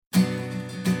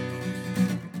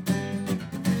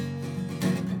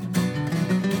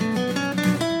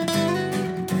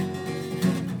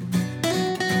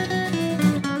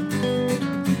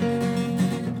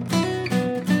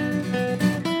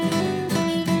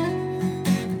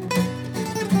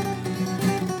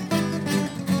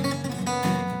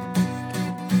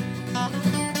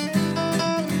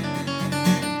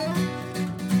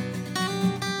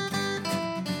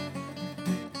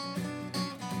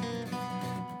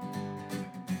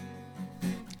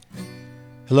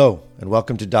Hello, and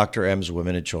welcome to Dr. M's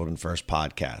Women and Children First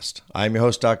podcast. I'm your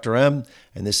host, Dr. M,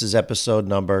 and this is episode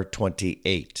number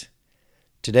 28.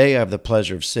 Today, I have the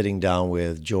pleasure of sitting down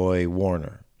with Joy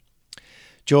Warner.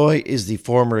 Joy is the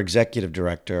former executive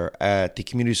director at the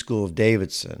Community School of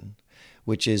Davidson,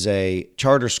 which is a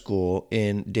charter school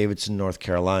in Davidson, North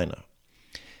Carolina.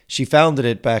 She founded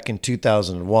it back in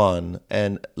 2001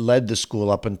 and led the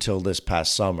school up until this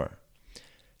past summer.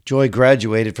 Joy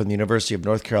graduated from the University of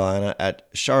North Carolina at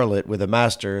Charlotte with a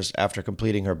master's after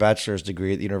completing her bachelor's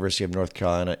degree at the University of North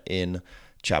Carolina in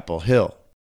Chapel Hill.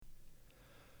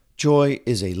 Joy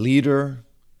is a leader,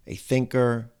 a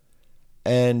thinker,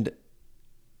 and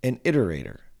an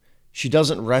iterator. She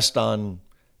doesn't rest on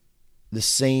the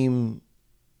same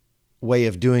way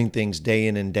of doing things day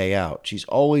in and day out. She's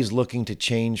always looking to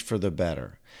change for the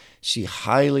better. She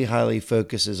highly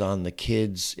focuses on the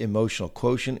kids' emotional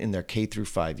quotient in their K through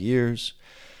 5 years.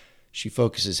 She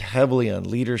focuses heavily on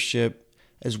leadership,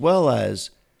 as well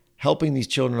as helping these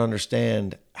children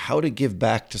understand how to give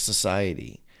back to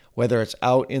society, whether it's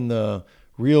out in the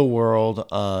real world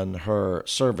on her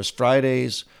Service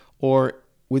Fridays or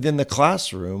within the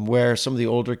classroom where some of the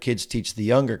older kids teach the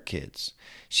younger kids.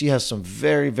 She has some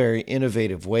very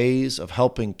innovative ways of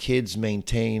helping kids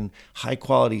maintain high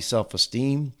quality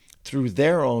self-esteem through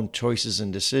their own choices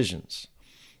and decisions.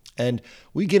 And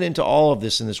we get into all of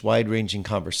this in this wide-ranging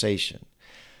conversation.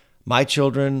 My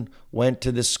children went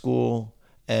to this school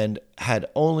and had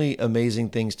only amazing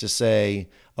things to say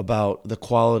about the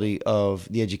quality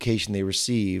of the education they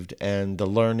received and the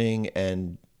learning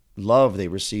and love they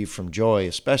received from Joy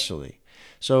especially.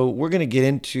 So we're going to get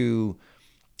into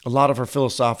a lot of her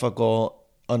philosophical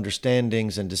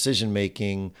understandings and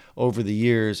decision-making over the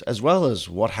years, as well as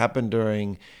what happened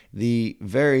during the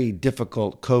very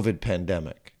difficult COVID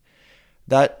pandemic.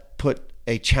 That put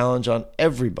a challenge on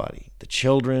everybody, the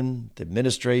children, the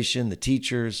administration, the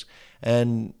teachers,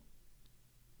 and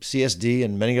CSD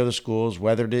and many other schools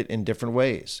weathered it in different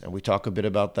ways. And we talk a bit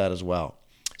about that as well.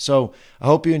 So I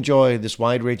hope you enjoy this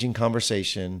wide-ranging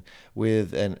conversation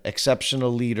with an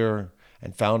exceptional leader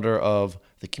and founder of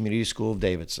the Community School of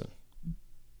Davidson.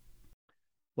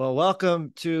 Well,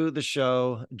 welcome to the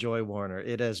show, Joy Warner.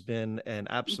 It has been an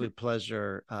absolute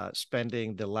pleasure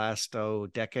spending the last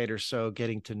decade or so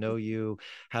getting to know you,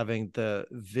 having the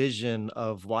vision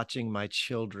of watching my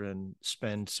children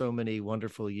spend so many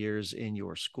wonderful years in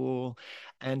your school,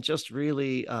 and just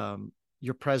really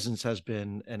your presence has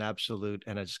been an absolute,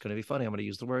 and it's going to be funny, I'm going to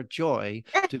use the word joy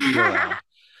to be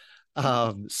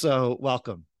around. So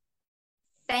welcome.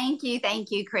 Thank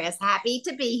you, Chris. Happy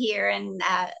to be here and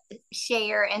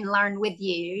share and learn with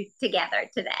you together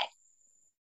today.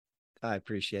 I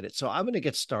appreciate it. So I'm going to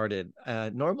get started.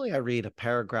 Normally I read a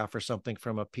paragraph or something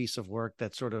from a piece of work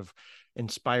that sort of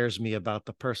inspires me about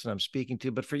the person I'm speaking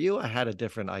to. But for you, I had a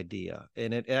different idea.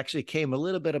 And it actually came a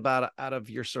little bit out of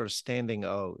your sort of standing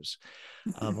O's.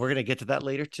 We're going to get to that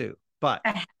later too. But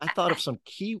I thought of some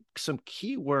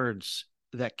key words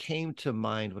that came to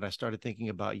mind when I started thinking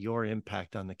about your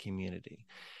impact on the community,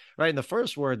 right? And the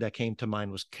first word that came to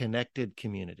mind was connected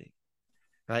community,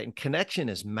 right? And connection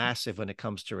is massive when it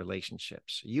comes to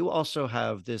relationships. You also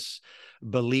have this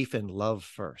belief in love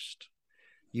first.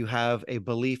 You have a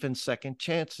belief in second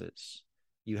chances.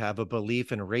 You have a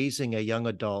belief in raising a young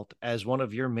adult as one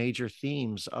of your major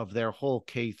themes of their whole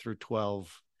K through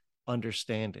 12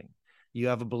 understanding. You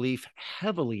have a belief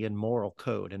heavily in moral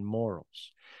code and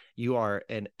morals. You are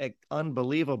an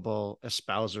unbelievable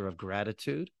espouser of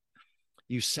gratitude.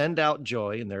 You send out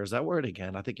joy, and there's that word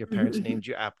again. I think your parents named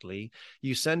you aptly.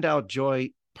 You send out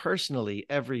joy personally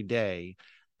every day,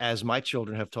 as my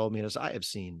children have told me, and as I have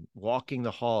seen, walking the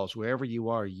halls, wherever you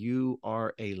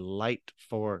are a light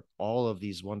for all of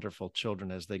these wonderful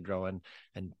children as they grow, and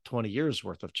 20 years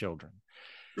worth of children.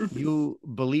 You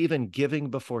believe in giving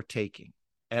before taking.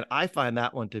 And I find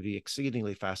that one to be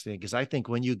exceedingly fascinating because I think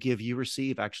when you give, you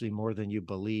receive actually more than you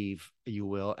believe you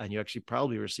will, and you actually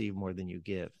probably receive more than you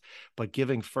give. But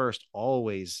giving first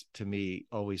always, to me,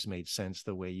 always made sense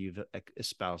the way you've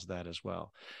espoused that as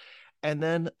well. And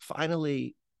then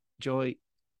finally, Joy,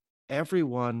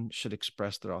 everyone should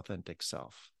express their authentic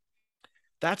self.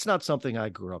 That's not something I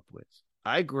grew up with.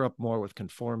 I grew up more with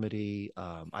conformity.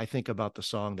 I think about the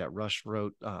song that Rush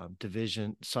wrote,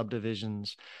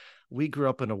 Subdivisions. We grew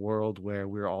up in a world where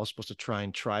we were all supposed to try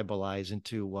and tribalize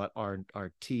into what our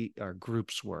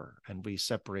groups were, and we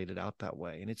separated out that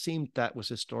way. And it seemed that was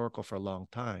historical for a long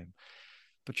time.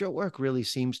 But your work really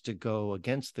seems to go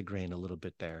against the grain a little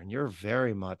bit there. And you're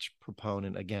very much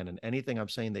proponent, again, and anything I'm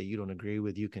saying that you don't agree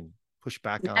with, you can push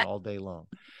back on all day long.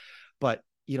 But,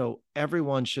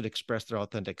 everyone should express their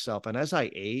authentic self. And as I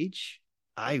age,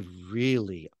 I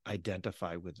really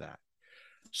identify with that.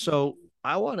 So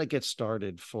I want to get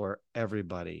started for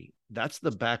everybody. That's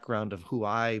the background of who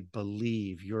I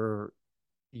believe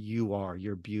you are,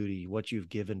 your beauty, what you've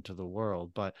given to the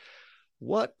world. But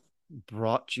what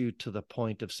brought you to the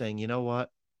point of saying, you know what?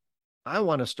 I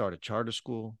want to start a charter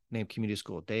school named Community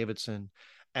School of Davidson.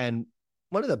 And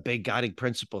one of the big guiding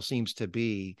principles seems to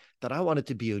be that I want it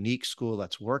to be a unique school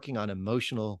that's working on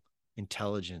emotional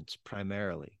intelligence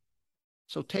primarily.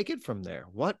 So take it from there.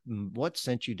 What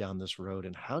sent you down this road,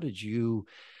 and how did you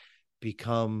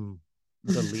become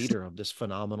the leader of this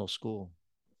phenomenal school?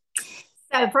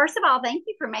 So, first of all, thank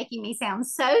you for making me sound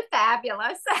so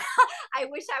fabulous. I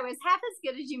wish I was half as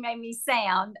good as you made me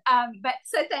sound. But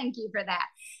so thank you for that.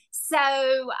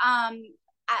 So,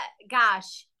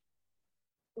 gosh,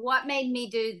 what made me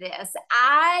do this?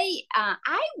 I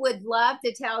would love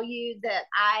to tell you that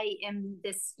I am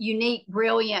this unique,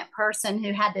 brilliant person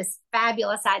who had this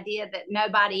fabulous idea that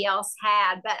nobody else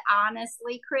had. But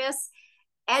honestly, Chris,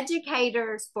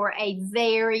 educators for a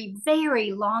very,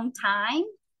 very long time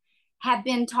have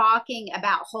been talking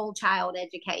about whole child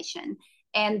education,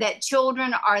 and that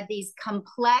children are these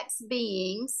complex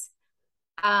beings,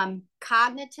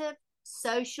 cognitive,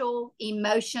 social,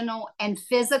 emotional, and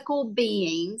physical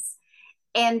beings,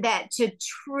 and that to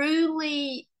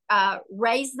truly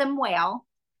raise them well,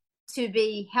 to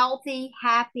be healthy,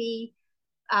 happy,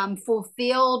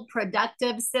 fulfilled,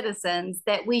 productive citizens,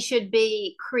 that we should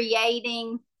be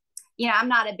creating. I'm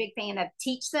not a big fan of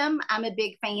teach them. I'm a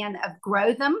big fan of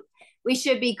grow them. We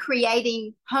should be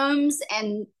creating homes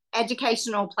and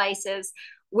educational places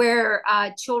where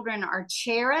children are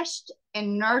cherished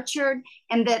and nurtured,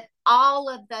 and that all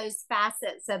of those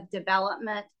facets of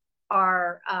development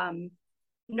are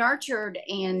nurtured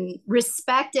and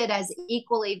respected as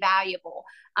equally valuable.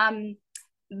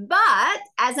 But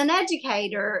as an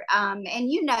educator,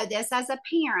 and you know this as a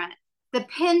parent, the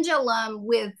pendulum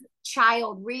with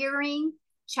child rearing,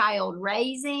 child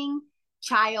raising,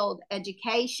 child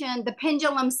education, the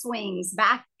pendulum swings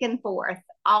back and forth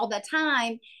all the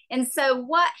time. And so,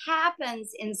 what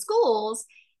happens in schools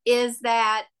is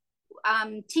that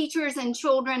teachers and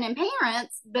children and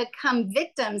parents become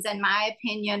victims, in my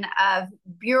opinion, of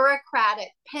bureaucratic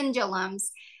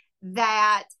pendulums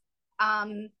that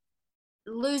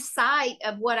lose sight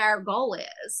of what our goal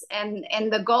is.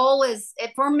 And the goal is,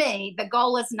 for me, the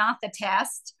goal is not the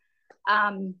test.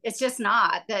 It's just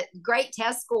not. That great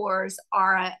test scores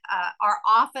are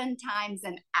oftentimes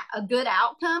a good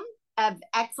outcome of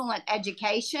excellent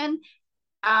education,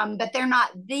 but they're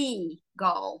not the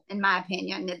goal, in my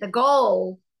opinion. The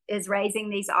goal is raising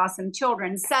these awesome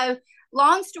children. So,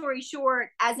 long story short,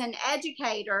 as an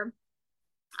educator,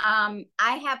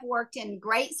 I have worked in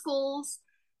great schools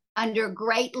under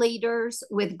great leaders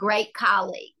with great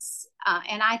colleagues.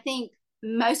 And I think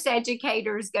most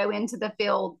educators go into the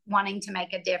field wanting to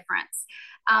make a difference.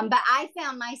 But I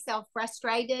found myself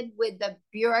frustrated with the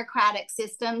bureaucratic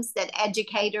systems that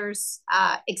educators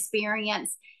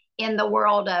experience in the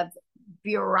world of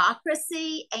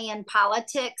bureaucracy and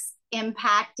politics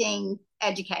impacting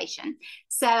education.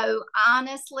 So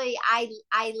honestly, I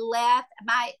left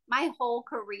my whole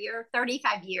career,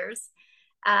 35 years,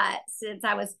 since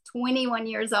I was 21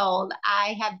 years old.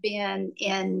 I have been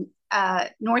in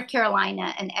North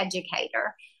Carolina, an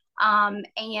educator.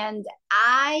 And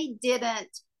I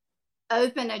didn't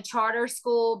open a charter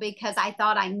school because I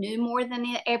thought I knew more than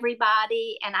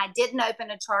everybody. And I didn't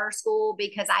open a charter school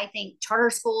because I think charter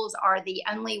schools are the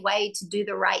only way to do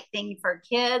the right thing for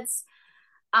kids.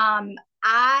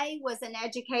 I was an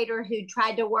educator who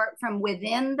tried to work from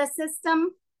within the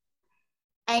system.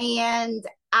 And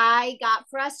I got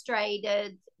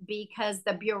frustrated because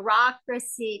the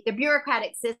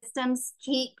bureaucratic systems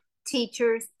keep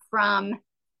teachers from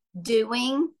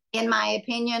doing, in my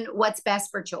opinion, what's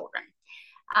best for children.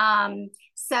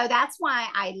 So that's why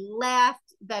I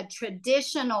left the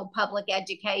traditional public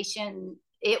education.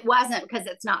 It wasn't because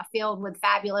it's not filled with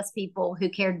fabulous people who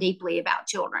care deeply about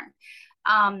children.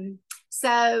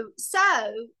 So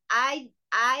I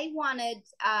wanted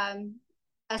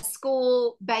a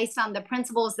school based on the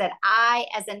principles that I,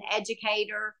 as an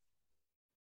educator,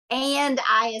 and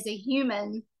I, as a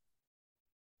human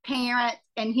parent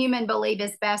and human, believe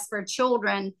is best for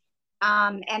children.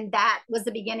 And that was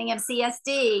the beginning of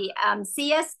CSD.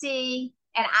 CSD,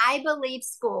 and I believe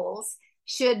schools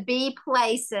should be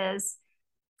places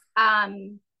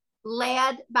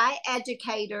led by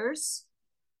educators,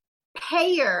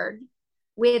 paired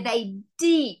with a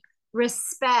deep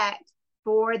respect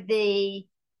for the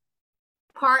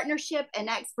partnership and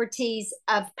expertise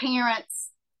of parents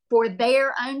for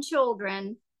their own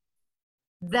children,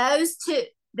 Those two,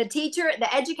 the teacher,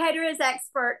 the educator is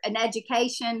expert in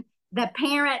education, the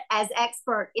parent as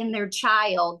expert in their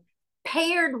child,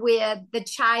 paired with the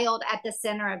child at the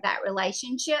center of that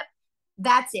relationship.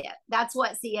 That's it. That's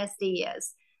what CSD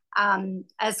is.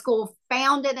 A school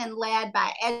founded and led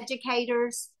by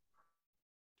educators,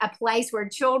 a place where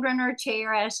children are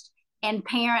cherished and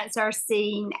parents are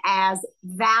seen as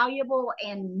valuable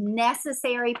and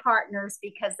necessary partners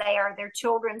because they are their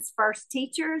children's first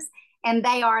teachers and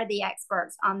they are the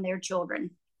experts on their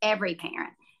children, every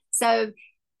parent. So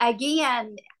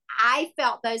again, I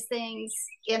felt those things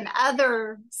in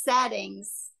other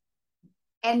settings,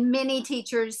 and many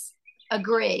teachers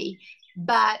agree,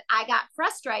 but I got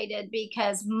frustrated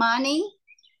because money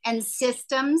and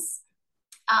systems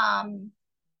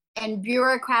and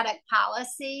bureaucratic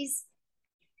policies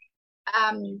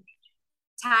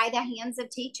tie the hands of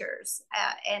teachers,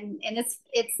 and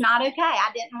it's not okay.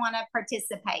 I didn't want to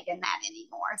participate in that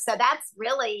anymore. So that's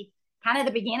really kind of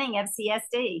the beginning of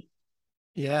CSD.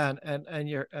 Yeah, and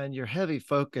your heavy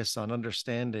focus on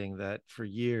understanding that for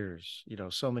years,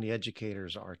 so many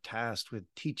educators are tasked with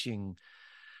teaching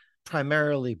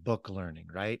primarily book learning,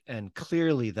 right? And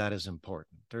clearly that is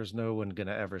important. There's no one going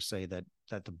to ever say that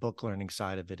the book learning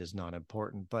side of it is not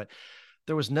important, but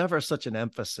there was never such an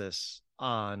emphasis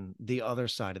on the other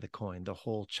side of the coin, the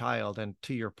whole child. And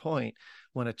to your point,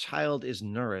 when a child is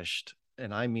nourished,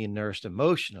 and I mean nourished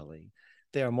emotionally,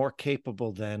 they are more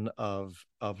capable then of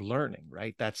learning,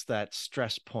 right? That's that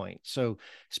stress point. So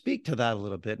speak to that a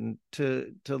little bit, and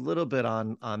to a little bit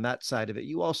on that side of it.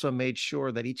 You also made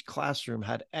sure that each classroom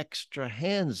had extra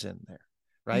hands in there,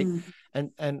 right?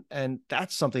 And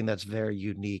that's something that's very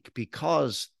unique,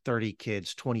 because 30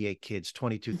 kids, 28 kids,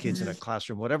 22 kids in a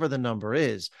classroom, whatever the number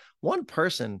is, one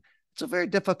person, it's a very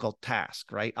difficult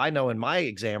task, right? I know in my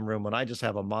exam room, when I just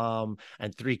have a mom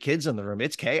and 3 kids in the room,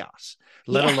 it's chaos,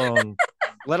 let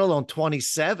alone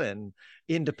 27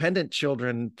 independent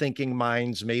children thinking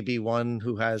minds, maybe one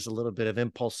who has a little bit of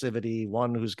impulsivity,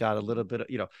 one who's got a little bit of,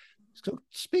 so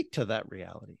speak to that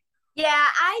reality. Yeah,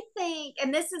 I think,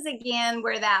 and this is again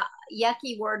where that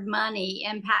yucky word money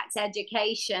impacts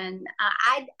education.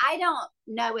 I don't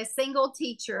know a single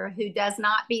teacher who does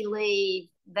not believe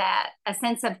that a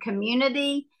sense of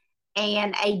community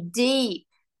and a deep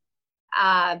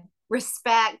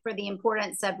respect for the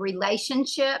importance of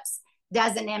relationships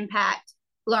doesn't impact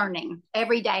learning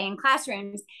every day in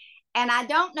classrooms. And I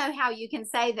don't know how you can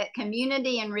say that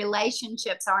community and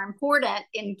relationships are important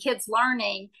in kids'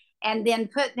 learning and then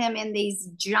put them in these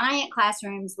giant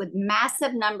classrooms with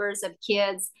massive numbers of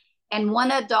kids and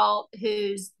one adult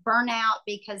who's burnout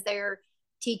because they're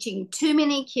teaching too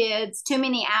many kids, too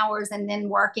many hours, and then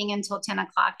working until 10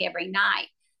 o'clock every night.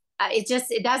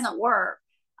 It doesn't work.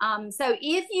 So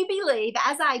if you believe,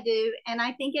 as I do, and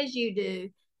I think as you do,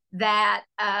 that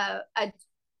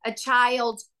a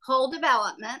child's whole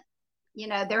development,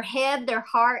 their head, their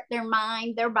heart, their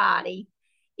mind, their body,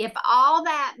 if all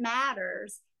that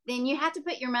matters, then you have to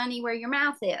put your money where your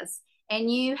mouth is. And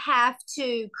you have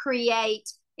to create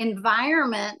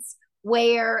environments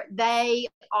where they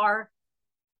are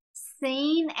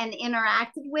seen and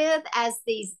interacted with as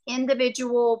these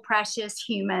individual precious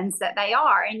humans that they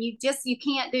are. And you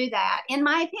can't do that. In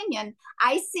my opinion,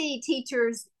 I see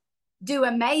teachers do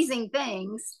amazing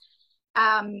things.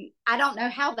 I don't know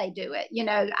how they do it.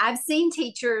 I've seen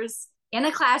teachers in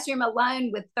a classroom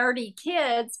alone with 30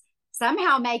 kids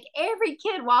somehow make every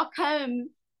kid walk home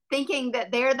thinking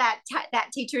that they're that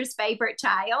teacher's favorite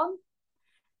child.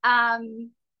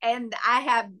 And I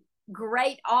have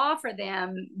great awe for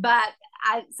them, but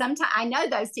sometimes I know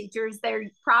those teachers, they're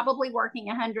probably working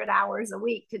 100 hours a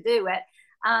week to do it.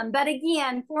 But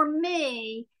again, for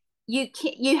me,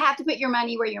 you have to put your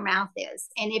money where your mouth is.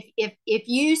 And if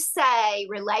you say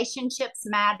relationships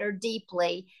matter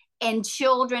deeply and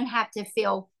children have to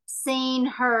feel seen,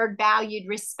 heard, valued,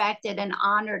 respected, and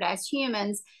honored as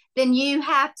humans, then you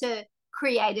have to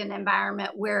create an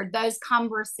environment where those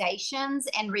conversations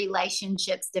and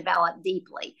relationships develop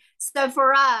deeply. So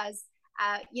for us,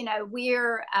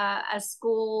 we're a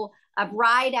school of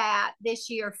right at this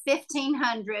year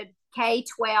 1,500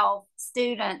 K-12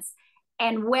 students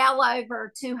and well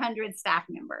over 200 staff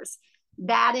members.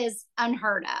 That is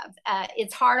unheard of.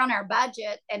 It's hard on our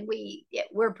budget, and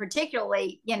we're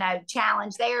particularly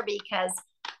challenged there because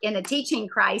in the teaching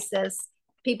crisis,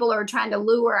 people are trying to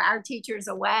lure our teachers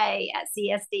away at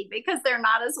CSD because they're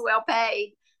not as well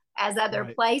paid as other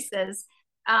places.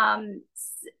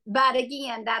 But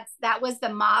again, that was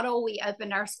the model we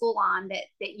opened our school on, that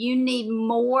you need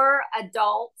more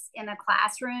adults in a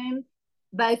classroom,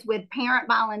 both with parent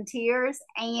volunteers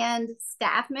and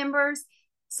staff members,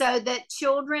 so that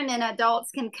children and adults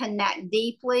can connect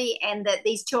deeply, and that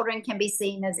these children can be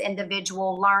seen as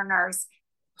individual learners,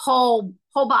 whole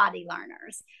body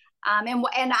learners. And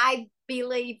I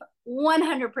believe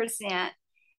 100%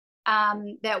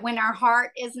 that when our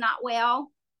heart is not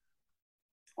well,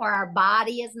 or our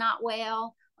body is not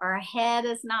well, or our head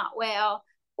is not well,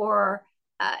 or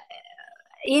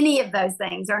any of those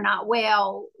things are not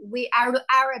well,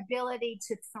 our ability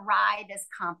to thrive is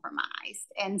compromised.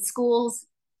 And schools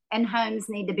and homes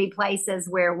need to be places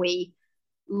where we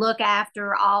look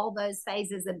after all those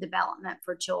phases of development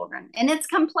for children. And it's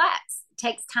complex. It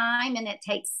takes time, and it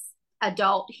takes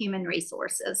adult human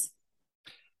resources.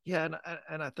 Yeah,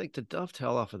 and I think to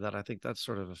dovetail off of that, I think that's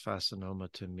sort of a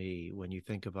fascinoma to me when you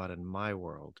think about in my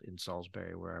world in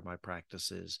Salisbury, where my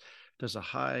practice is, there's a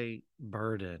high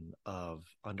burden of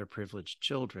underprivileged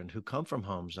children who come from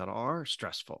homes that are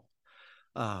stressful,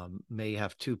 may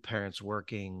have two parents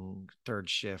working third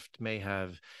shift, may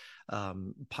have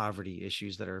poverty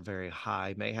issues that are very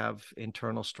high, may have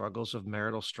internal struggles of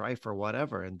marital strife or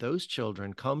whatever. And those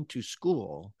children come to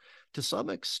school to some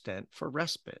extent for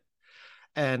respite.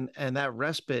 And that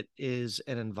respite is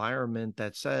an environment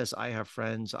that says, I have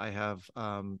friends, I have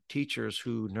teachers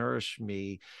who nourish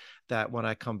me, that when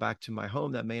I come back to my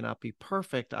home that may not be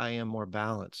perfect, I am more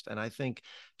balanced. And I think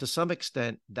to some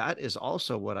extent that is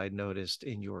also what I noticed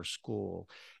in your school,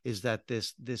 is that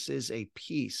this is a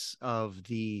piece of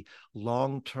the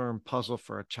long-term puzzle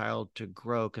for a child to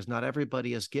grow, because not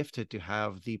everybody is gifted to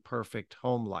have the perfect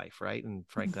home life, right? And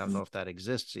frankly, I don't know if that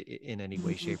exists in any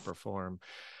way, shape, or form.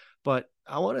 But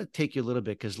I want to take you a little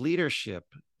bit, because leadership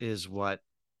is what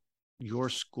your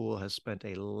school has spent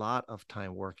a lot of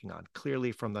time working on,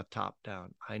 clearly from the top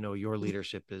down. I know your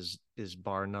leadership is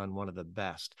bar none one of the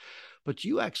best, but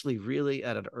you actually really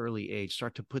at an early age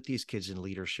start to put these kids in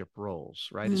leadership roles,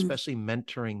 right? Especially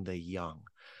mentoring the young.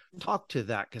 Talk to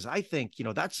that, because I think,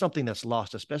 that's something that's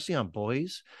lost, especially on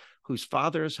boys whose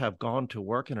fathers have gone to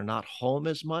work and are not home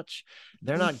as much.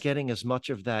 They're not getting as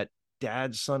much of that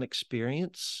dad-son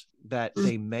experience that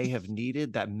they may have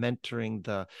needed, that mentoring,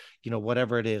 the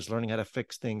whatever it is, learning how to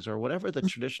fix things, or whatever the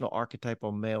traditional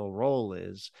archetypal male role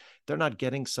is. They're not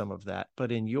getting some of that.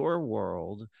 But in your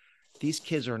world, these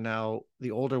kids are now, the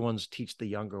older ones teach the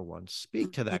younger ones.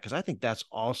 Speak to that, because I think that's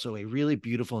also a really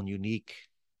beautiful and unique.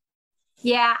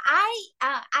 Yeah, I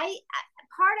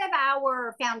part of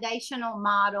our foundational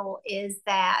model is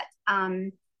that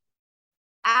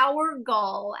our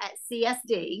goal at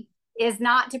CSD is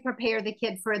not to prepare the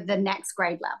kid for the next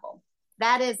grade level.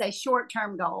 That is a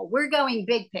short-term goal. We're going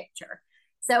big picture.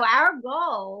 So our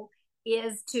goal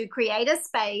is to create a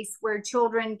space where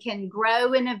children can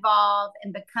grow and evolve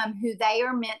and become who they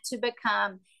are meant to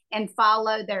become, and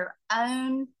follow their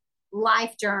own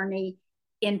life journey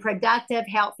in productive,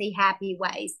 healthy, happy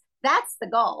ways. That's the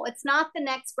goal. It's not the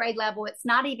next grade level. It's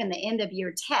not even the end of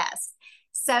year test.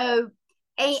 So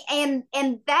and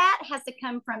that has to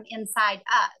come from inside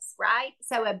us, right?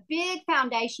 So a big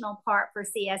foundational part for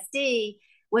CSD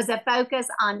was a focus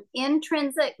on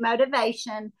intrinsic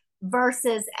motivation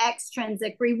versus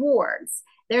extrinsic rewards.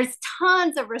 There's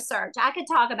tons of research. I could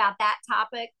talk about that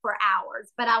topic for hours,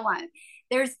 but I won't.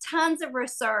 There's tons of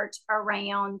research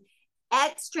around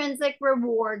extrinsic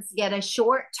rewards get a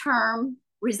short-term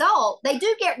result. They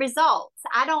do get results.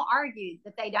 I don't argue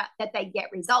that they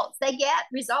get results. They get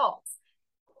results.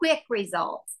 Quick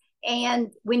results.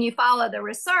 And when you follow the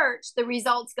research, the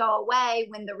results go away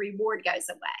when the reward goes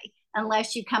away,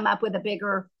 unless you come up with a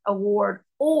bigger award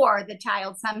or the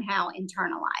child somehow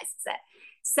internalizes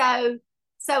it.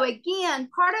 So again,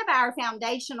 part of our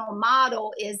foundational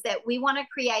model is that we want to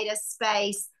create a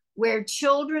space where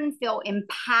children feel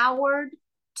empowered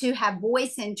to have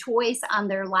voice and choice on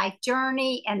their life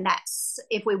journey. And that's,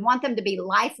 if we want them to be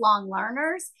lifelong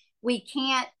learners, we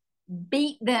can't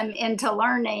beat them into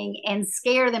learning and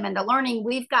scare them into learning.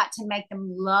 We've got to make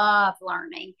them love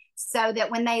learning, so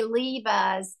that when they leave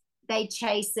us, they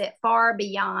chase it far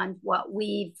beyond what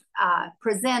we've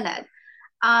presented.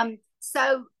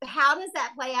 So how does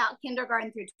that play out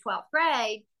kindergarten through 12th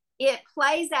grade? It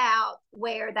plays out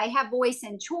where they have voice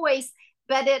and choice,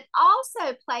 but it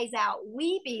also plays out,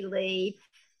 we believe,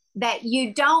 that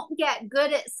you don't get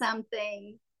good at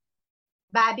something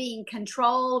by being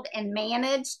controlled and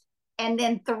managed and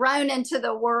then thrown into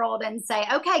the world and say,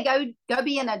 okay, go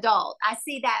be an adult. I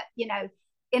see that,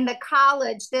 in the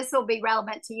college, this will be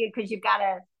relevant to you because you've got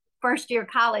a first year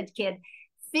college kid.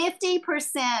 50%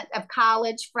 of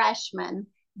college freshmen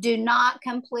do not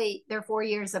complete their 4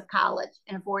 years of college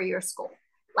in a 4-year school.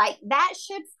 Like, that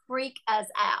should freak us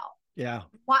out. Yeah.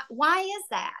 Why is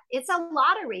that? It's a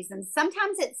lot of reasons.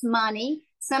 Sometimes it's money.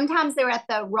 Sometimes they're at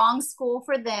the wrong school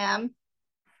for them.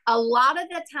 A lot of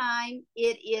the time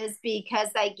it is because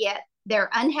they're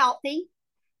unhealthy,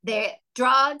 they're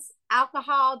drugs,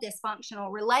 alcohol,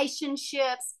 dysfunctional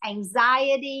relationships,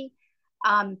 anxiety,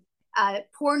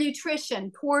 poor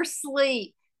nutrition, poor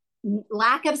sleep,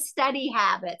 lack of study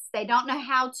habits. They don't know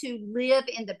how to live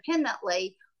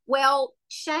independently. Well,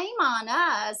 shame on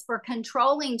us for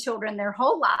controlling children their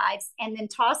whole lives and then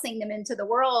tossing them into the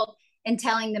world and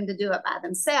telling them to do it by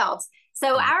themselves.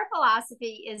 So our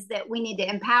philosophy is that we need to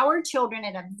empower children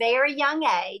at a very young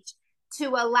age to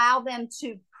allow them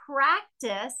to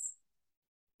practice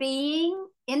being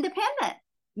independent,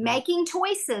 making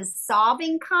choices,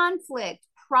 solving conflict,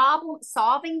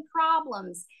 solving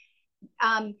problems,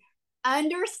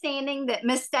 understanding that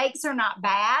mistakes are not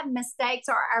bad. Mistakes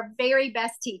are our very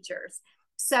best teachers.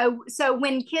 So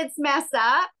when kids mess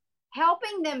up,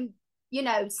 helping them,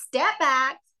 step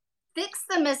back, fix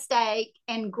the mistake,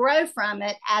 and grow from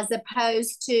it, as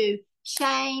opposed to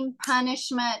shame,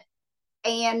 punishment,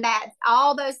 and that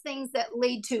all those things that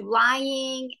lead to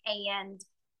lying and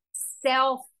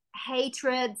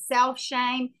self-hatred,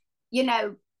 self-shame.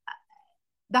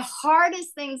 The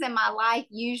hardest things in my life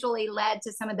usually led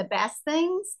to some of the best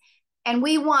things. And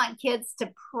we want kids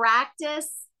to practice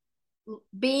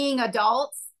being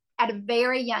adults at a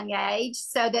very young age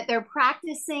so that they're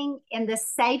practicing in the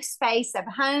safe space of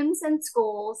homes and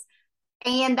schools.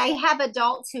 And they have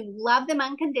adults who love them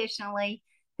unconditionally,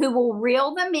 who will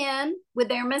reel them in with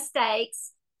their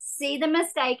mistakes, see the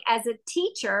mistake as a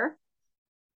teacher,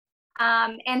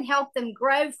 and help them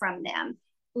grow from them.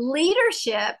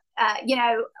 Leadership,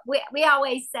 we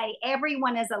always say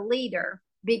everyone is a leader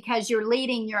because you're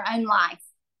leading your own life.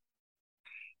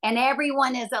 And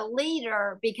everyone is a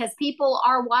leader because people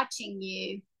are watching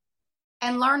you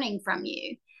and learning from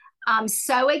you.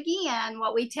 So again,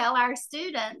 what we tell our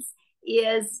students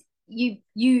is you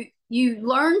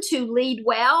learn to lead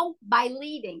well by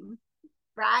leading,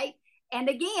 right? And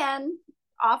again,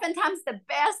 oftentimes the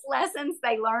best lessons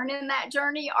they learn in that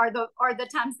journey are the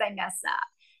times they mess up.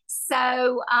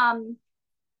 So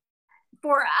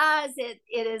for us, it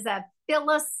is a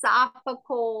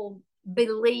philosophical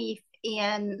belief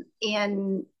in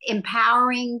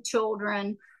empowering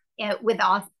children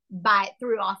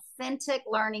through authentic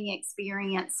learning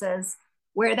experiences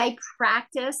where they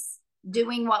practice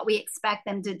doing what we expect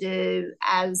them to do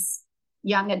as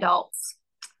young adults.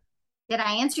 Did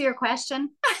I answer your question?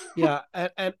 Yeah,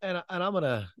 and I'm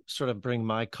gonna sort of bring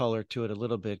my color to it a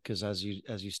little bit because as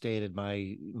you stated,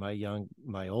 my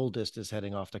oldest is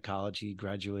heading off to college. He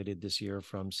graduated this year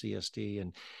from CSD,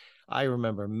 and I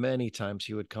remember many times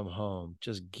he would come home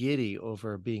just giddy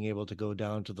over being able to go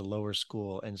down to the lower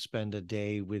school and spend a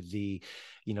day with the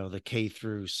K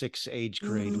through 6 age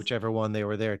grade, whichever one they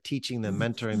were there, teaching them,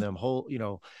 mentoring them,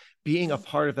 being a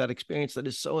part of that experience that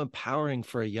is so empowering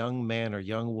for a young man or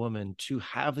young woman to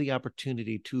have the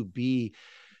opportunity to be,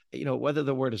 whether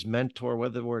the word is mentor,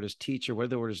 whether the word is teacher, whether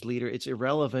the word is leader, it's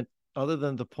irrelevant other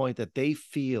than the point that they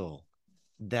feel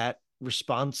that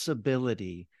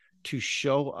responsibility to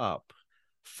show up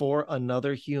for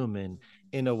another human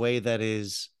in a way that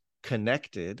is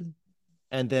connected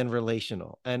and then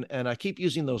relational. And I keep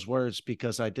using those words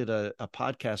because I did a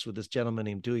podcast with this gentleman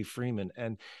named Dewey Freeman,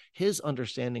 and his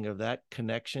understanding of that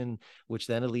connection, which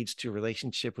then leads to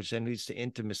relationship, which then leads to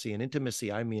intimacy. And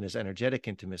intimacy, I mean, is energetic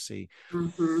intimacy.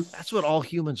 Mm-hmm. That's what all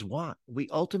humans want. We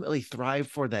ultimately thrive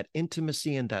for that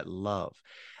intimacy and that love.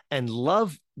 And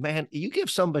love, man, you give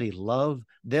somebody love,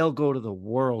 they'll go to the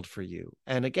world for you.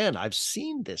 And again, I've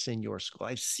seen this in your school.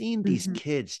 I've seen these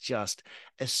kids just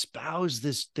espouse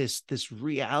this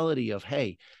reality of,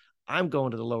 hey, I'm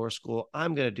going to the lower school.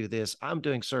 I'm going to do this. I'm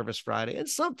doing Service Friday. And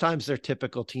sometimes they're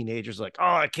typical teenagers like, oh,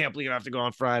 I can't believe I have to go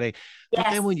on Friday. Yes.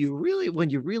 But then when you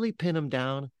really pin them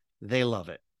down, they love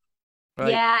it. Right?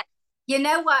 Yeah. You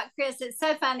know what, Chris? It's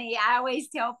so funny. I always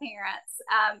tell parents,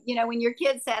 when your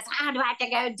kid says, how do I have to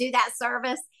go do that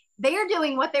service? They're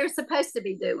doing what they're supposed to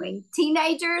be doing.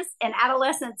 Teenagers and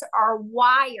adolescents are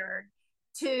wired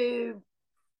to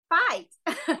fight,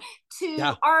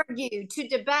 to argue, to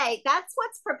debate. That's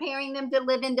what's preparing them to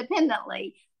live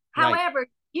independently. Right. However,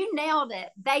 you nailed it.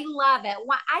 They love it.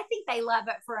 Well, I think they love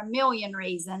it for a million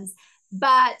reasons,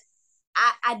 but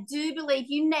I do believe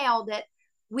you nailed it.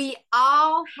 We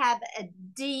all have a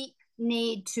deep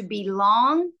need to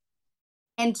belong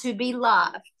and to be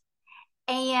loved.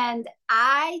 And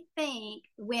I think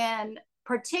when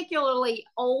particularly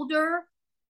older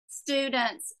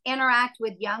students interact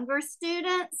with younger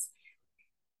students,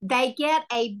 they get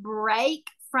a break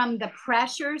from the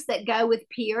pressures that go with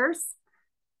peers.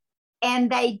 And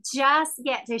they just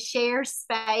get to share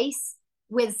space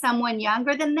with someone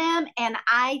younger than them. And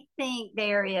I think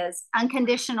there is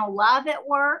unconditional love at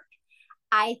work.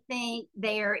 I think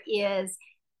there is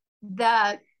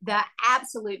the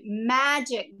absolute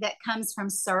magic that comes from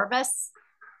service.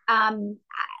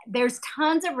 There's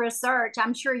tons of research,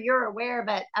 I'm sure you're aware of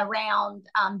it, around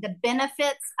the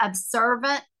benefits of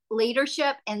servant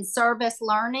leadership and service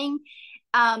learning,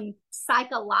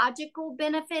 psychological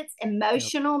benefits,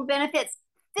 emotional benefits,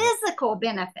 physical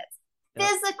benefits,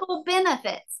 physical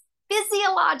benefits,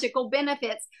 physiological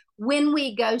benefits. When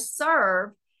we go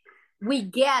serve, we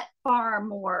get far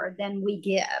more than we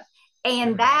give.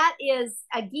 And that is,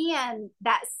 again,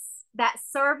 that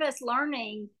service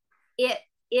learning,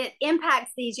 it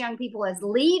impacts these young people as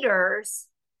leaders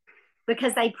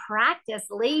because they practice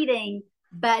leading,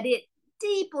 but it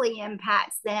deeply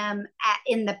impacts them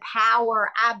in the power,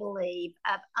 I believe,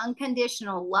 of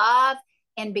unconditional love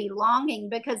and belonging.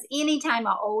 Because anytime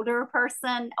an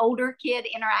older kid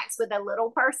interacts with a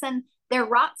little person, they're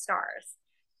rock stars.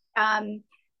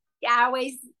 I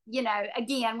always,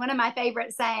 again, one of my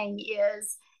favorite saying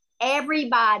is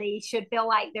everybody should feel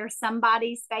like they're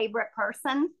somebody's favorite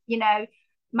person.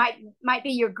 Might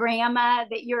be your grandma,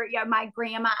 that you're my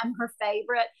grandma, I'm her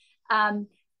favorite. And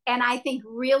I think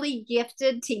really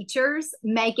gifted teachers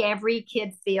make every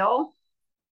kid feel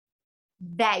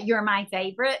that you're my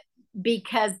favorite,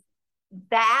 because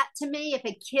that, to me, if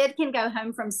a kid can go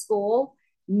home from school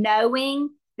knowing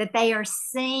that they are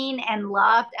seen and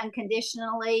loved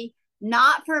unconditionally,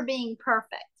 not for being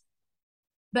perfect,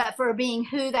 but for being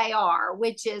who they are,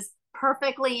 which is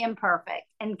perfectly imperfect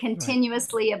and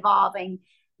continuously evolving.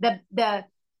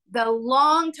 The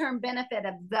long-term benefit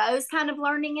of those kind of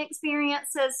learning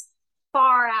experiences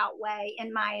far outweigh,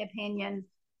 in my opinion,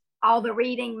 all the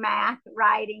reading, math,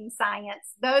 writing,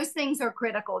 science. Those things are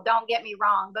critical, don't get me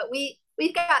wrong, but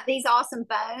we've got these awesome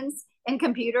phones and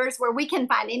computers where we can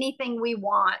find anything we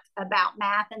want about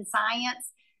math and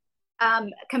science.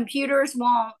 Computers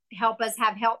won't help us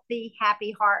have healthy,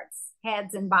 happy hearts,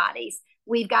 heads, and bodies.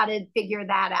 We've got to figure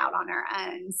that out on our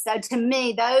own. So to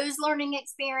me, those learning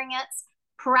experience,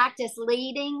 practice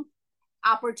leading,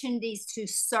 opportunities to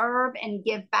serve and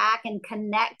give back and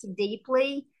connect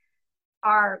deeply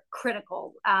are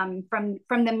critical from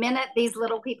the minute these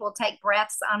little people take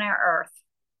breaths on our earth.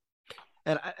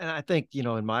 And I think,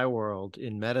 in my world,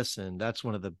 in medicine, that's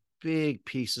one of the big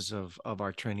pieces of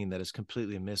our training that is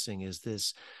completely missing, is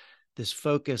this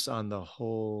focus on the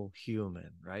whole human,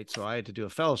 right? So I had to do a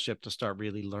fellowship to start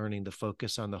really learning to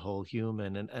focus on the whole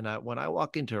human. And when I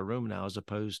walk into a room now, as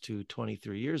opposed to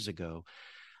 23 years ago,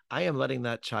 I am letting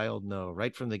that child know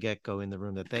right from the get-go in the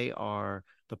room that they are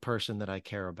the person that I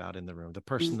care about in the room, the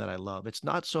person that I love. It's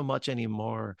not so much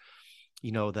anymore,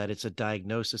 that it's a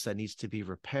diagnosis that needs to be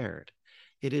repaired.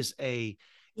 It is a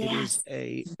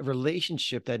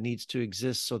relationship that needs to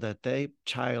exist so that the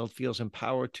child feels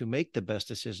empowered to make the best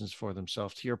decisions for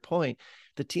themselves. To your point,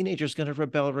 the teenager is going to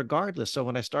rebel regardless. So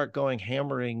when I start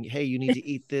hammering, hey, you need to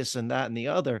eat this and that and the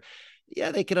other, yeah,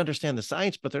 they can understand the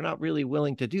science, but they're not really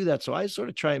willing to do that. So I sort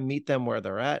of try and meet them where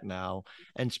they're at now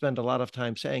and spend a lot of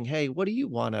time saying, hey, what do you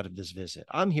want out of this visit?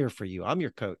 I'm here for you. I'm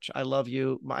your coach. I love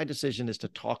you. My decision is to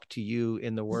talk to you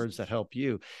in the words that help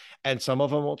you. And some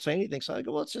of them won't say anything. So I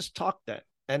go, well, let's just talk then.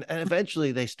 And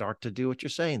eventually they start to do what you're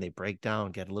saying. They break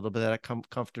down, get a little bit of that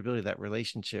comfortability, that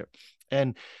relationship.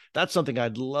 And that's something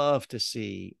I'd love to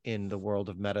see in the world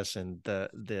of medicine,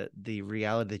 the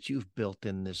reality that you've built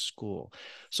in this school.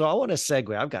 So I want to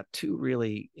segue. I've got two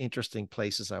really interesting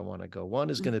places I want to go. One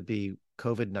is going to be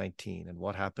COVID-19 and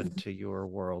what happened to your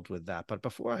world with that. But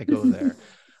before I go there,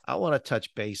 I want to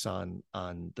touch base on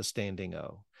the standing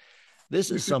O. This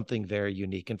is something very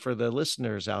unique. And for the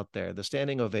listeners out there, the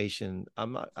standing ovation,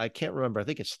 I can't remember. I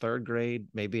think it's third grade.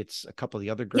 Maybe it's a couple of the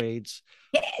other grades.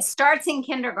 Yeah, it starts in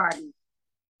kindergarten.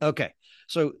 Okay.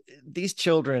 So these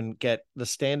children get the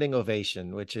standing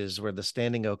ovation, which is where the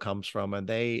standing O comes from. And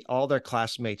all their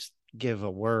classmates give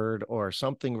a word or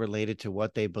something related to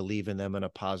what they believe in them in a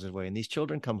positive way. And these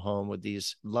children come home with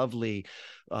these lovely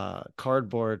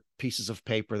cardboard pieces of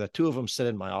paper that two of them sit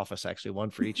in my office, actually, one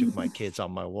for each of my kids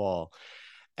on my wall.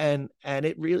 And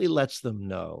it really lets them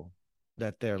know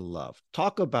that they're loved.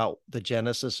 Talk about the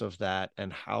genesis of that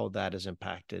and how that has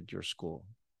impacted your school.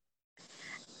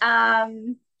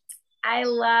 I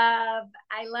love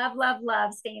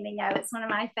standing O. It's one of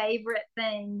my favorite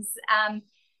things.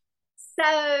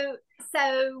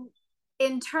 So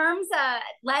in terms of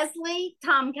Leslie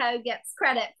Tomko gets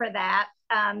credit for that.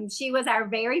 She was our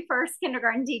very first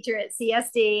kindergarten teacher at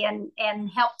CSD and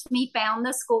helped me found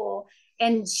the school.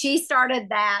 And she started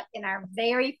that in our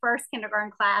very first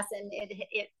kindergarten class, and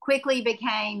it quickly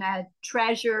became a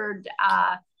treasured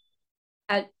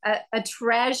a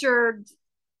treasured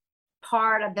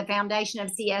part of the foundation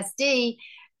of CSD.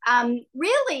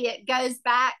 Really, it goes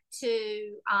back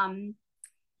to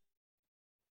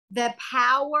the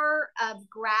power of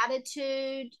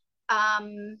gratitude,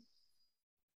 the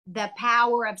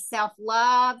power of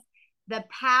self-love, the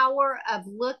power of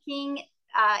looking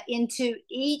into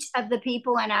each of the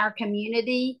people in our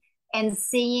community and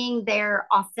seeing their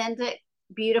authentic,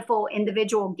 beautiful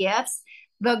individual gifts.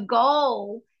 The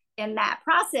goal in that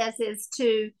process is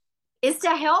to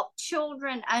help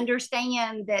children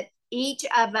understand that each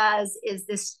of us is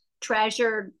this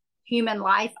treasured human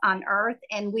life on earth,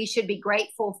 and we should be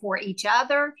grateful for each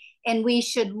other, and we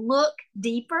should look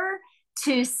deeper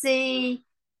to see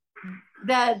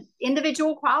the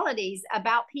individual qualities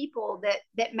about people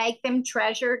that make them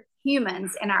treasured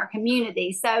humans in our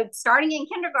community. So starting in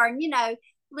kindergarten,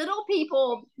 little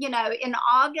people, in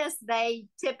August, they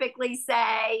typically say,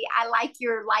 I like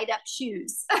your light up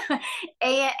shoes.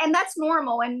 and that's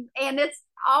normal. And it's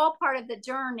all part of the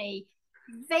journey.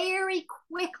 Very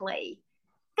quickly,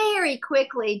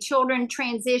 children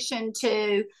transition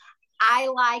to, I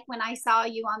like when I saw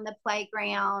you on the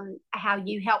playground, how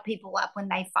you help people up when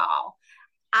they fall.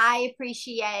 I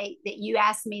appreciate that you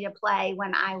asked me to play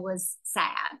when I was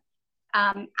sad.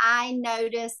 I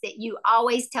notice that you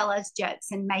always tell us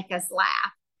jokes and make us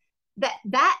laugh.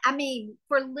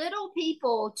 For little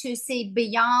people to see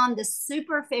beyond the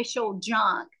superficial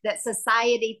junk that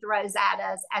society throws at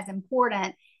us as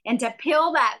important, and to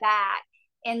peel that back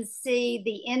and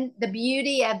see the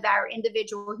beauty of our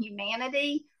individual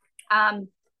humanity,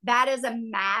 that is a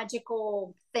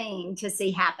magical thing to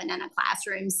see happen in a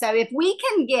classroom. So if we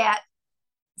can get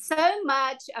so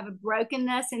much of a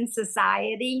brokenness in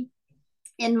society,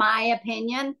 in my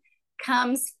opinion,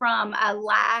 comes from a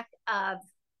lack of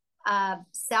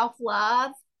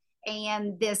self-love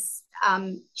and this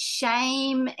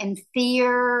shame and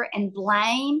fear and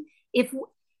blame.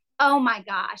 Oh my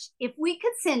gosh, if we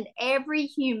could send every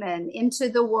human into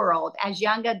the world as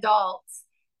young adults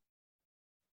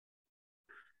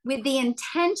with the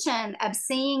intention of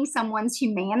seeing someone's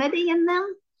humanity in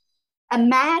them,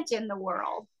 imagine the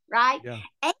world, right? Yeah.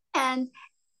 And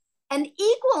an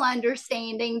equal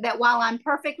understanding that while I'm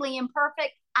perfectly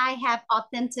imperfect, I have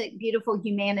authentic, beautiful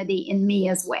humanity in me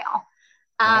as well.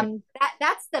 Right.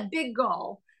 That's the big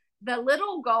goal. The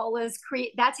little goal is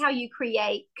that's how you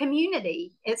create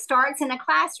community. It starts in a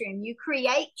classroom. You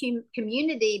create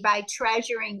community by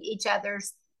treasuring each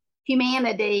other's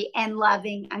humanity and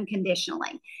loving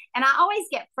unconditionally. And I always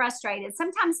get frustrated.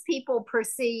 Sometimes people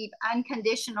perceive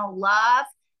unconditional love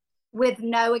with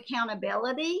no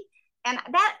accountability. And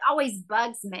that always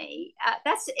bugs me.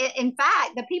 In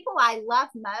fact, the people I love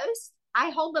most, I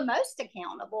hold the most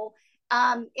accountable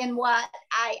in what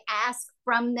I ask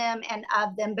from them and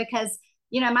of them, because,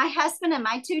 my husband and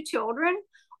my two children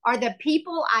are the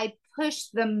people I push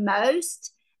the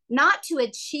most, not to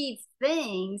achieve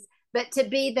things, but to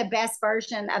be the best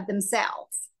version of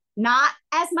themselves. Not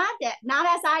as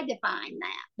I define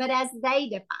that, but as they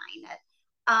define it.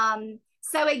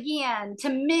 So again, to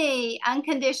me,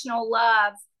 unconditional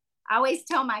love, I always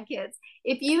tell my kids,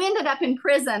 if you ended up in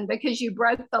prison because you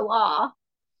broke the law,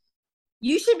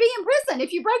 you should be in prison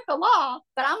if you broke the law,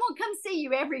 but I'm going to come see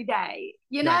you every day.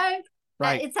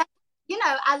 Right. It's,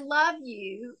 I love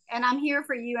you and I'm here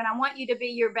for you and I want you to be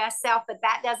your best self, but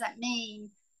that doesn't mean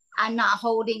I'm not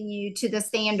holding you to the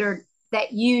standard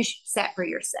that you set for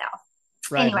yourself.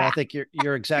 Right. Anyway. I think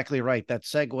you're exactly right. That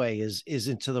segue is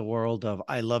into the world of,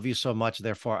 I love you so much,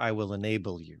 therefore I will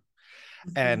enable you.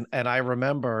 Mm-hmm. And I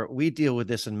remember we deal with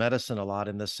this in medicine a lot,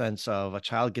 in the sense of a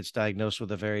child gets diagnosed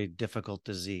with a very difficult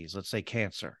disease, let's say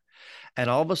cancer. And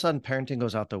all of a sudden parenting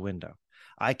goes out the window.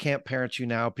 I can't parent you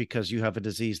now because you have a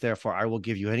disease, therefore I will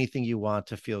give you anything you want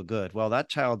to feel good. Well, that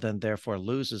child then therefore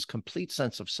loses complete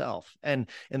sense of self. And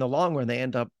in the long run, they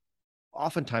end up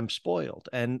oftentimes spoiled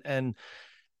and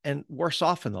worse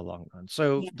off in the long run.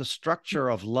 So the structure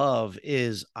of love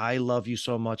is, I love you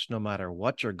so much no matter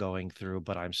what you're going through,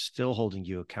 but I'm still holding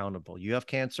you accountable. You have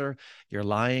cancer, you're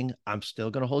lying, I'm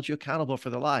still going to hold you accountable for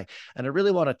the lie. And I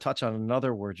really want to touch on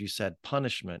another word you said,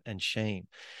 punishment and shame.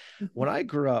 Mm-hmm. When I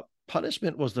grew up,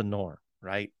 punishment was the norm,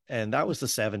 right? And that was the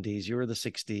 70s, you were the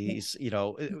 60s,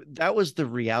 that was the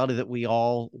reality that we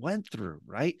all went through,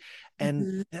 right?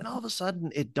 And then all of a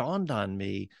sudden it dawned on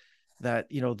me that,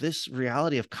 this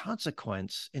reality of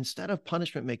consequence instead of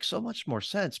punishment makes so much more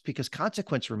sense, because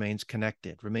consequence remains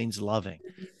connected, remains loving.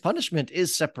 Punishment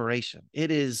is separation.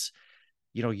 It is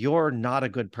you're not a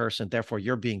good person, therefore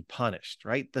you're being punished,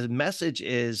 right? The message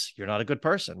is you're not a good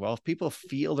person. Well, if people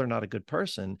feel they're not a good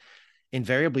person,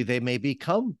 invariably they may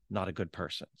become not a good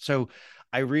person. So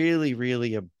I really,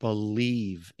 really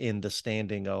believe in the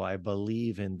standing O. I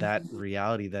believe in that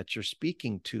reality that you're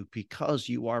speaking to, because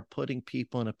you are putting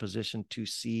people in a position to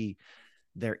see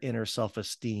their inner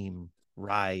self-esteem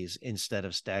rise instead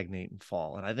of stagnate and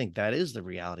fall. And I think that is the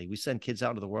reality. We send kids out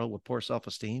into the world with poor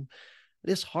self-esteem. It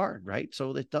is hard, right?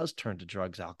 So it does turn to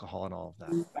drugs, alcohol, and all of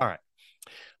that. All right.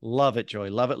 Love it,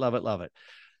 Joy. Love it, love it, love it.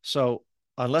 So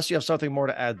unless you have something more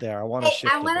to add there, I want to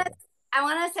shift. I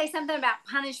want to say something about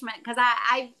punishment, because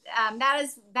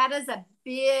that is a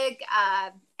big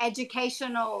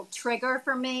educational trigger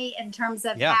for me in terms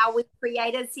of how we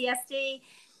created CSD.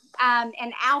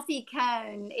 And Alfie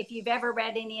Kohn, if you've ever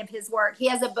read any of his work, he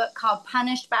has a book called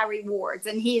Punished by Rewards,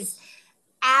 and he's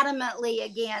adamantly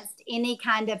against any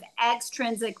kind of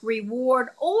extrinsic reward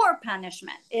or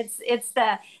punishment. It's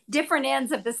the different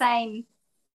ends of the same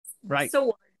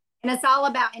sword. And it's all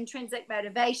about intrinsic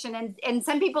motivation. And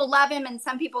some people love him and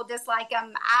some people dislike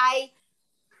him. I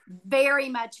very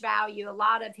much value a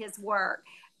lot of his work.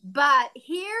 But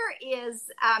here is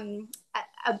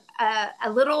a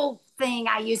little thing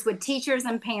I use with teachers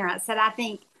and parents that I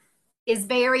think is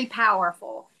very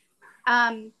powerful.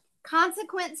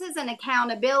 Consequences and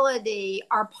accountability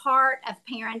are part of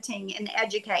parenting and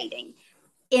educating.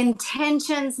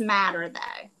 Intentions matter,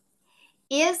 though.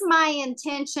 Is my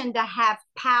intention to have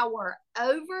power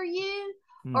over you,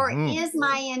 or is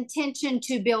my intention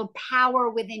to build power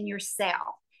within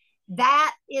yourself?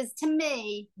 That is, to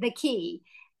me, the key.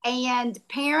 And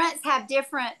parents have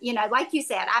different, like you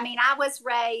said, I mean, I was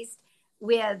raised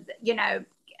with,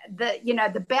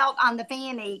 the belt on the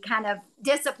fanny kind of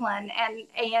discipline.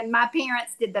 And my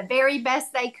parents did the very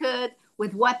best they could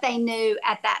with what they knew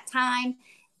at that time.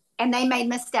 And they made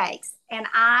mistakes. And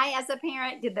I, as a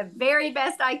parent, did the very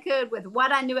best I could with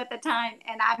what I knew at the time.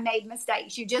 And I made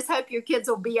mistakes. You just hope your kids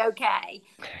will be okay.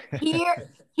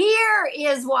 Here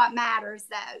is what matters,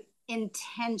 though.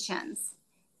 Intentions.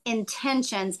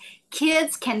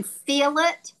 Kids can feel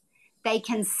it. They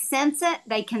can sense it.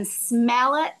 They can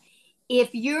smell it. If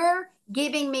you're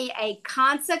giving me a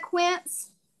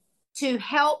consequence to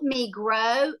help me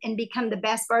grow and become the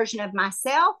best version of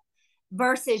myself,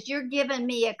 versus you're giving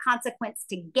me a consequence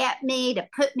to get me, to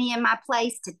put me in my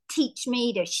place, to teach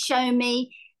me, to show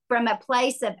me from a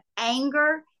place of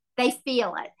anger, they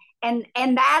feel it. And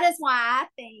that is why I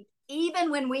think even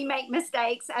when we make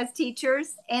mistakes as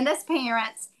teachers and as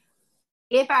parents,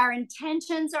 if our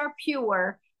intentions are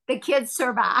pure, the kids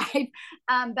survive.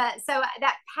 But so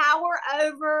that power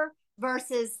over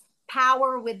versus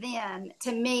power within,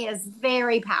 to me, is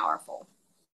very powerful.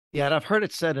 Yeah, and I've heard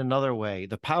it said another way.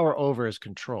 The power over is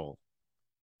control.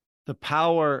 The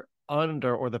power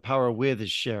under, or the power with, is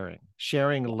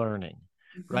sharing, learning,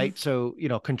 right? So,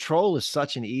 control is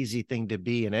such an easy thing to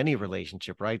be in any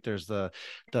relationship, right? There's the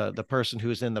person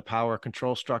who's in the power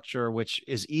control structure, which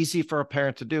is easy for a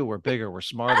parent to do. We're bigger, we're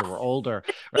smarter, we're older,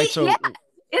 right? So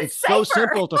it's so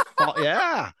simple to fall.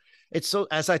 Yeah. It's so,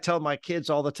 as I tell my kids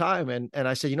all the time, and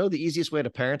I say, the easiest way to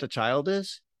parent a child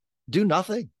is do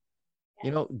nothing.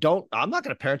 I'm not going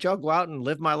to parent you. I'll go out and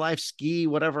live my life, ski,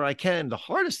 whatever I can. The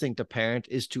hardest thing to parent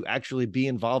is to actually be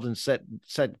involved and set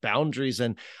boundaries.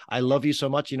 And I love you so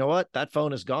much. You know what? That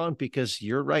phone is gone because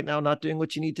you're right now not doing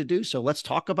what you need to do. So let's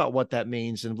talk about what that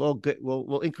means. And we'll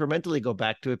incrementally go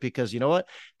back to it, because you know what?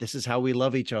 This is how we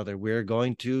love each other. We're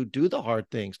going to do the hard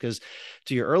things, because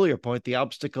to your earlier point, the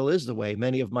obstacle is the way.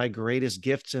 Many of my greatest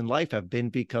gifts in life have been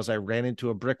because I ran into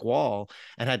a brick wall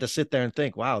and had to sit there and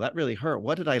think, wow, that really hurt.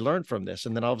 What did I learn from this?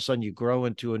 And then all of a sudden you grow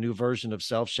into a new version of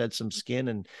self, shed some skin.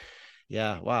 And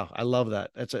yeah, wow, I love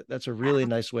that. That's a really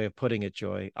nice way of putting it,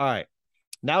 Joy. All right,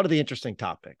 now to the interesting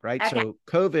topic, right? Okay. So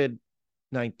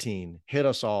COVID-19 hit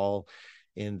us all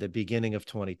in the beginning of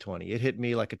 2020. It hit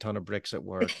me like a ton of bricks at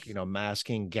work,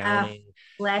 masking, gowning,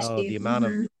 the amount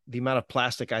of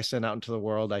plastic I send out into the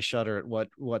world. I shudder at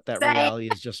what that reality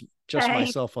is, just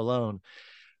myself alone.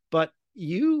 But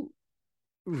you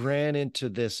ran into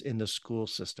this in the school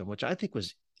system, which I think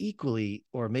was equally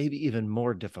or maybe even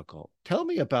more difficult. Tell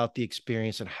me about the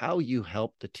experience and how you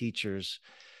helped the teachers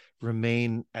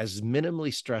remain as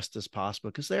minimally stressed as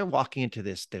possible, because they're walking into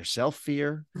this, their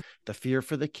self-fear, the fear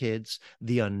for the kids,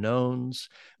 the unknowns,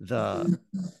 the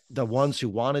ones who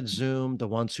wanted Zoom, the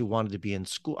ones who wanted to be in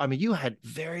school. I mean, you had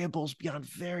variables beyond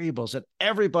variables, and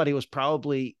everybody was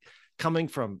probably coming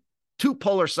from two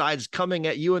polar sides, coming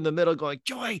at you in the middle, going,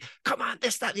 Joy, come on,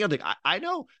 this, that, and the other thing. I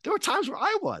know there were times where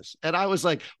I was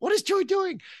like, what is Joy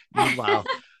doing? Meanwhile,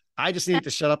 I just need to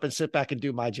shut up and sit back and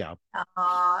do my job.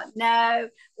 No.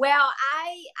 Well,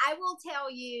 I will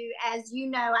tell you, as you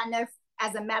know, I know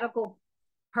as a medical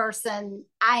person,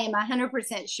 I am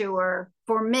 100% sure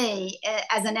for me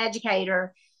as an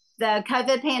educator, the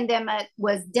COVID pandemic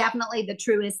was definitely the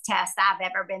truest test I've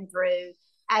ever been through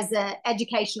as an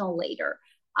educational leader.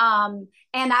 And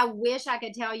I wish I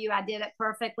could tell you I did it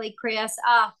perfectly, Chris.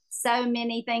 So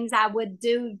many things I would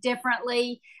do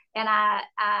differently. And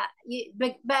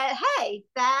but hey,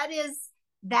 that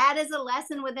is a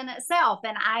lesson within itself.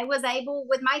 And I was able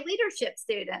with my leadership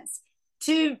students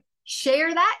to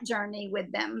share that journey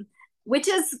with them, which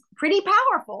is pretty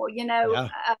powerful,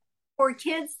 for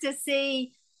kids to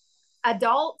see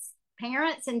adults,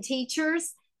 parents, and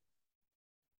teachers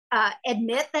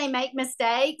admit they make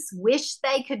mistakes, wish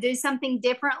they could do something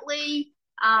differently,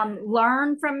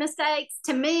 learn from mistakes.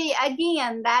 To me,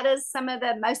 again, that is some of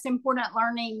the most important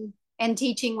learning and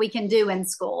teaching we can do in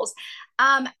schools.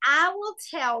 I will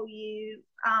tell you,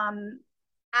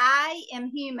 I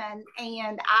am human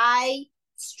and I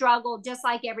struggled just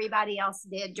like everybody else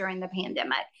did during the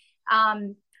pandemic.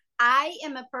 I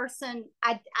am a person,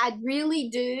 I really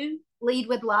do lead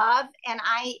with love. And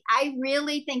I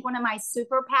really think one of my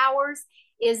superpowers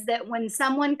is that when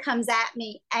someone comes at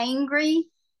me angry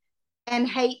and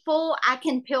hateful, I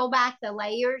can peel back the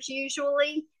layers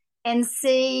usually and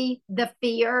see the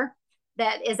fear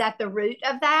that is at the root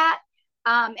of that.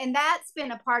 And that's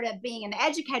been a part of being an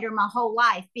educator my whole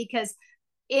life, because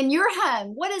in your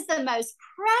home, what is the most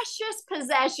precious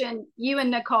possession you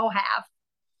and Nicole have?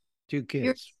 2 kids.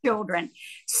 Your children.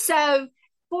 So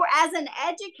as an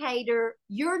educator,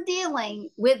 you're dealing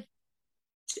with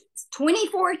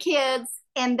 24 kids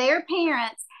and their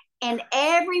parents, and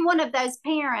every one of those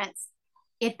parents,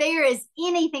 if there is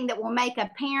anything that will make a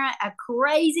parent a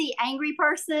crazy, angry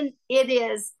person, it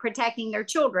is protecting their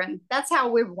children. That's how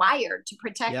we're wired, to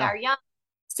protect our young.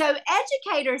 So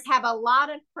educators have a lot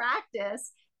of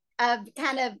practice of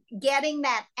kind of getting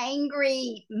that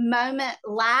angry moment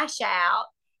lash out,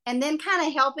 and then kind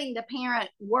of helping the parent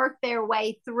work their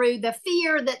way through the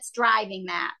fear that's driving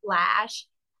that lash.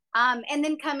 And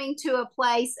then coming to a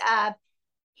place of,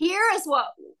 here is what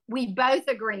we both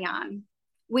agree on.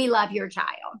 We love your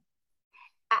child.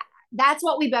 That's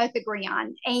what we both agree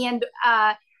on. And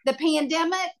the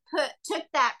pandemic took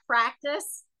that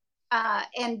practice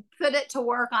and put it to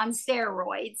work on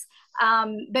steroids.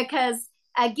 Because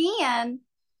again,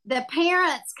 the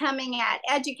parents coming at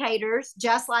educators,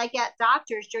 just like at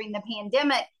doctors during the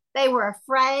pandemic, they were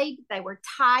afraid, they were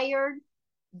tired,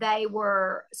 they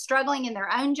were struggling in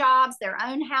their own jobs, their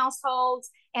own households,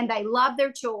 and they loved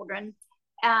their children.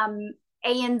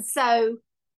 And so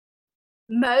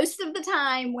most of the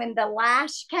time when the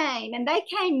lash came, and they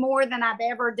came more than I've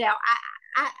ever dealt,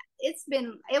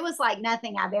 it was like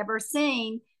nothing I've ever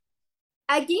seen.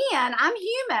 Again, I'm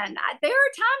human. There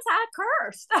are times I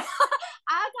cursed. I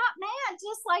got mad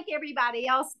just like everybody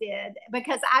else did,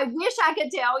 because I wish I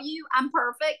could tell you I'm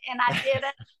perfect and I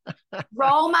didn't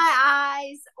roll my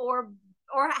eyes or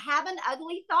have an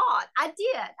ugly thought. I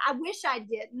did. I wish I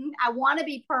didn't. I want to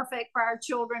be perfect for our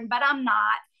children, but I'm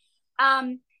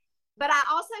not. But I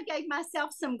also gave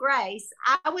myself some grace.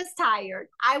 I was tired.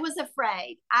 I was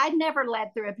afraid. I'd never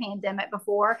led through a pandemic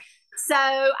before. So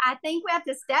I think we have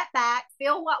to step back,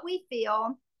 feel what we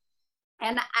feel.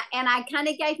 And I kind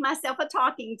of gave myself a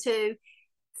talking to.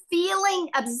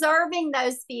 Observing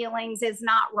those feelings is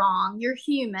not wrong. You're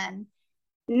human.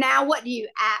 Now, what do you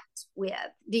act with?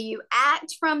 Do you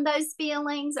act from those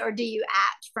feelings, or do you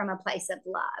act from a place of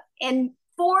love? And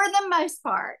for the most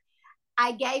part,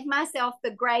 I gave myself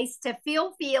the grace to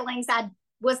feel feelings I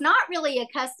was not really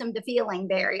accustomed to feeling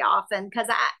very often, because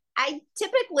I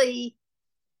typically,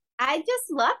 I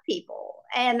just love people,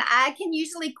 and I can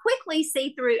usually quickly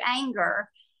see through anger.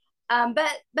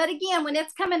 But again, when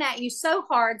it's coming at you so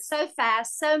hard, so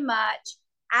fast, so much,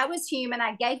 I was human.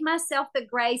 I gave myself the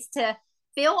grace to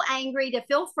feel angry, to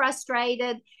feel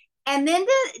frustrated, and then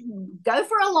to go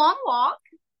for a long walk,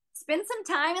 spend some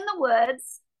time in the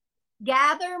woods,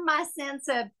 gather my sense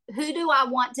of who do I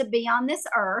want to be on this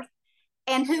earth.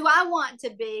 And who I want to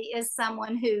be is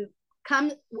someone who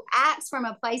acts from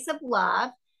a place of love.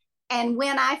 And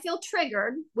when I feel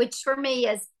triggered, which for me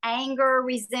is anger,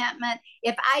 resentment,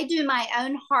 if I do my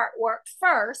own heart work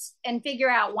first and figure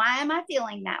out why am I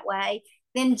feeling that way,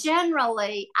 then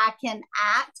generally I can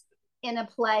act in a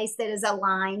place that is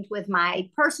aligned with my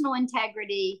personal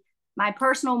integrity, my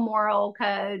personal moral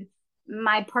code,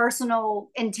 my personal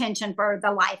intention for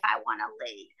the life I want to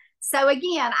lead. So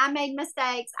again, I made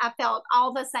mistakes. I felt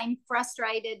all the same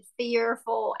frustrated,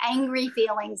 fearful, angry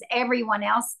feelings everyone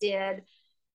else did.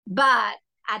 But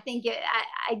I think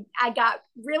I got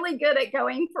really good at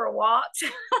going for walks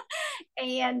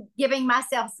and giving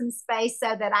myself some space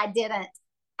so that I didn't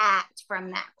act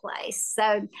from that place.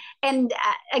 So, and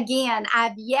again,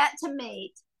 I've yet to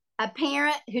meet a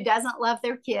parent who doesn't love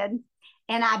their kid,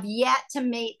 and I've yet to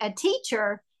meet a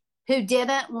teacher who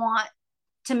didn't want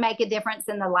to make a difference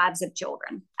in the lives of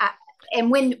children.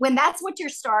 And when that's what you're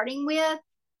starting with,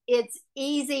 it's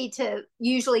easy to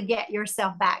usually get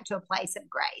yourself back to a place of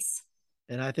grace.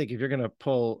 And I think if you're going to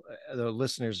pull the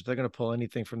listeners, if they're going to pull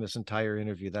anything from this entire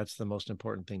interview, that's the most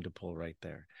important thing to pull right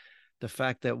there. The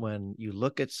fact that when you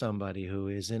look at somebody who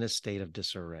is in a state of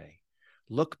disarray,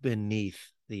 look beneath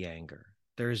the anger.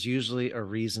 There's usually a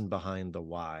reason behind the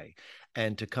why,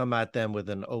 and to come at them with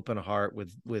an open heart,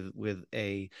 with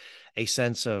a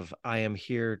sense of I am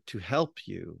here to help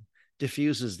you,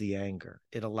 diffuses the anger.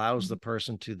 It allows the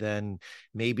person to then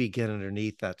maybe get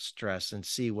underneath that stress and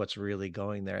see what's really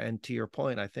going there. And to your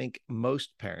point, I think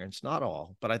most parents, not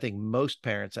all, but I think most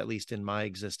parents, at least in my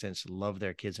existence, love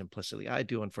their kids implicitly. I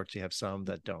do unfortunately have some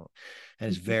that don't, and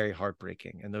it's very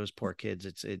heartbreaking. And those poor kids,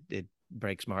 it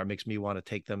breaks my heart, makes me want to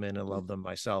take them in and love them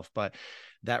myself. But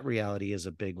that reality is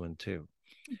a big one too.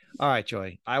 All right,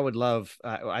 Joy, I would love,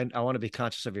 I want to be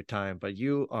conscious of your time, but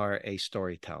you are a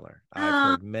storyteller. I've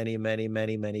heard many, many,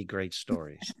 many, many great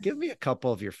stories. Give me a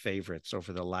couple of your favorites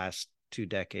over the last 2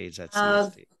 decades at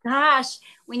CSD. Gosh,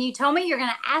 when you told me you're going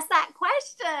to ask that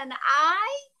question,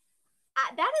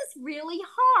 that is really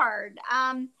hard.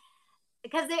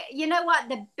 Because you know what,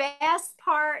 the best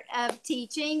part of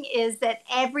teaching is that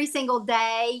every single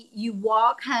day you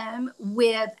walk home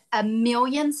with a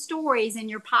million stories in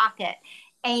your pocket,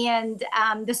 and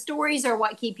the stories are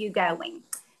what keep you going.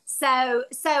 So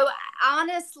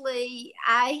honestly,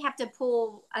 I have to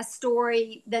pull a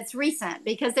story that's recent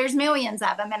because there's millions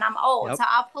of them, and I'm old, so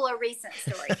I'll pull a recent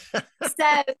story.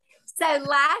 So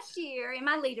last year in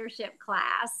my leadership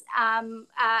class,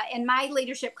 and my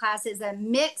leadership class is a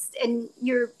mixed, and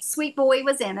your sweet boy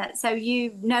was in it, so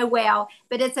you know well,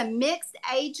 but it's a mixed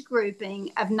age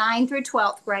grouping of 9th through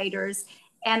 12th graders.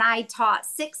 And I taught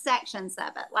 6 sections of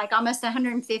it, like almost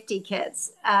 150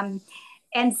 kids.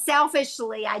 And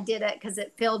selfishly, I did it because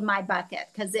it filled my bucket,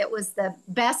 because it was the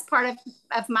best part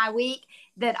of my week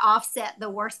that offset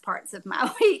the worst parts of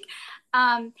my week.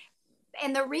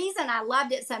 And the reason I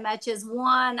loved it so much is,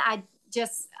 one, I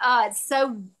just, it's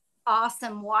so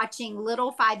awesome watching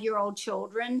little 5-year-old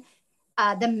children.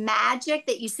 The magic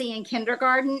that you see in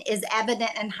kindergarten is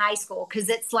evident in high school, because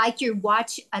it's like you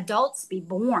watch adults be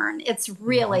born. It's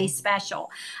really special.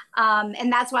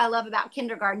 And that's what I love about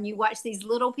kindergarten. You watch these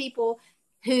little people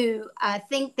who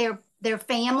think their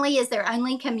family is their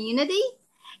only community.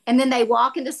 And then they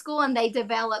walk into school and they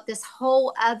develop this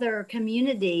whole other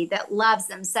community that loves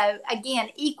them. So again,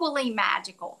 equally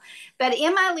magical. But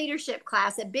in my leadership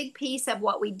class, a big piece of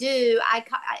what we do,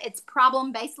 it's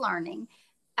problem-based learning.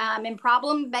 And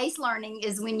problem-based learning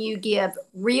is when you give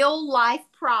real life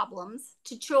problems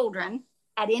to children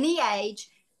at any age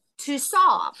to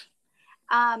solve.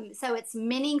 So it's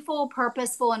meaningful,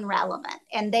 purposeful, and relevant.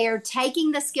 And they're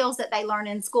taking the skills that they learn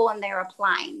in school and they're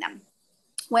applying them.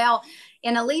 Well,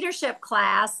 in a leadership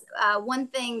class, one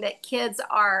thing that kids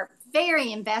are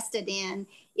very invested in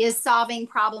is solving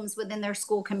problems within their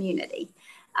school community.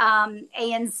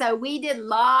 And so we did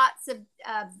lots of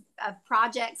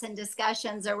projects and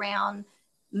discussions around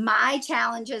my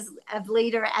challenges as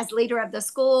leader of the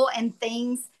school, and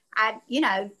things that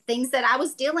I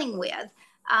was dealing with.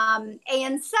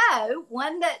 And so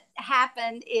one that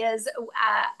happened is,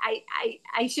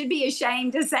 I should be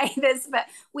ashamed to say this, but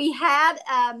we had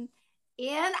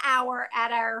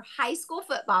at our high school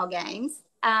football games,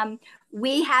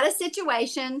 we had a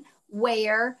situation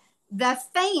where the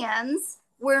fans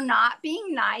were not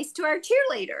being nice to our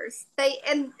cheerleaders.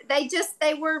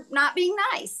 They were not being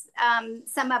nice.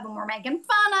 Some of them were making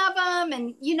fun of them,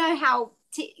 and you know how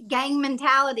gang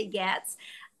mentality gets.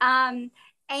 And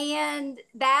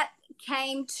that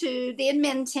came to the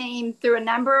admin team through a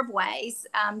number of ways.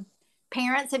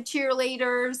 Parents of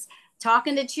cheerleaders,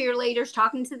 talking to cheerleaders,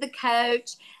 talking to the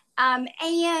coach.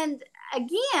 And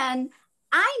again,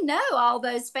 I know all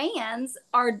those fans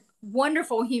are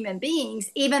wonderful human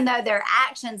beings, even though their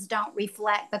actions don't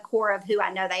reflect the core of who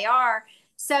I know they are.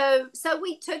 So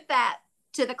we took that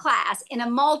to the class in a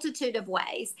multitude of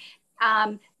ways.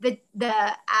 I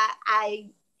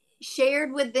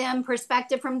shared with them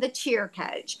perspective from the cheer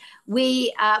coach.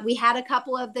 We had a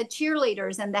couple of the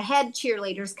cheerleaders and the head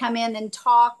cheerleaders come in and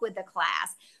talk with the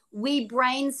class. We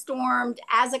brainstormed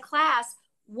as a class,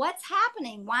 what's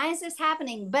happening? Why is this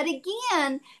happening? But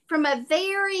again, from a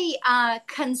very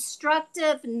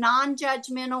constructive,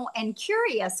 non-judgmental, and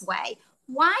curious way.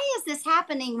 Why is this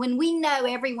happening when we know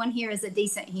everyone here is a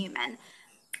decent human?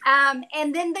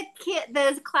 And then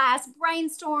the class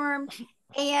brainstormed,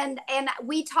 and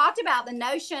we talked about the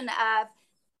notion of,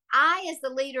 I, as the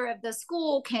leader of the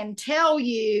school, can tell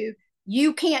you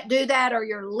you can't do that, or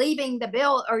you're leaving the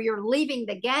bill, or you're leaving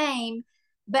the game.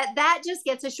 But that just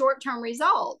gets a short-term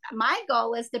result. My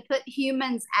goal is to put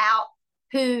humans out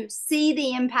who see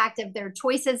the impact of their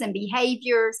choices and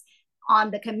behaviors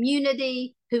on the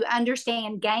community, who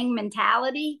understand gang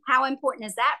mentality. How important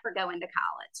is that for going to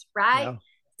college, right? Yeah.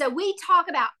 So we talk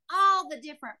about all the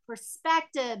different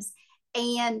perspectives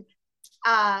and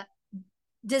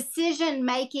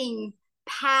decision-making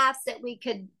paths that we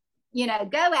could,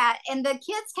 go at. And the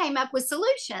kids came up with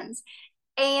solutions.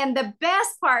 And the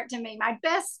best part to me, my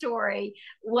best story,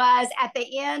 was at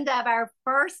the end of our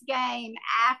first game,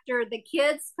 after the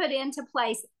kids put into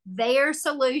place their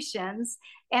solutions.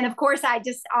 And of course, I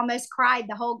just almost cried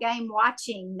the whole game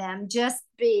watching them just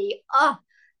be,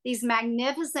 these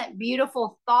magnificent,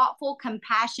 beautiful, thoughtful,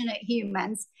 compassionate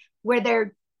humans, where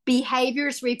their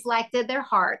behaviors reflected their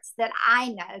hearts, that I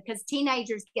know, because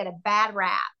teenagers get a bad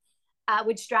rap,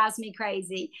 which drives me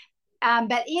crazy.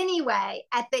 But anyway,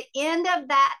 at the end of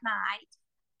that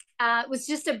night, it was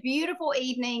just a beautiful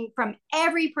evening from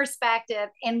every perspective.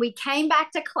 And we came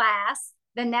back to class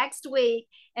the next week,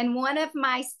 and one of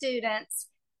my students,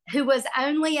 who was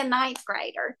only a ninth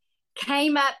grader,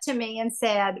 came up to me and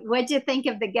said, "What'd you think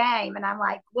of the game?" And I'm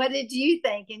like, "What did you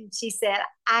think?" And she said,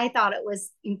 "I thought it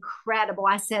was incredible."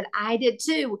 I said, "I did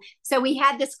too." So we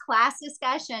had this class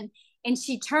discussion, and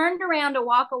she turned around to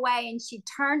walk away, and she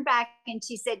turned back and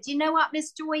she said, "You know what,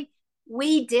 Miss Joy?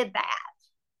 We did that."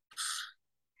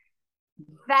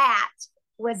 That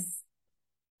was,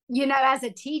 as a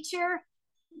teacher,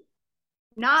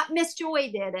 not Miss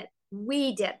Joy did it.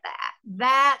 We did that.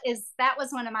 That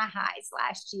was one of my highs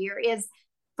last year, is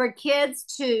for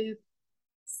kids to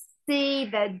see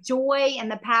the joy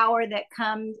and the power that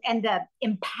comes, and the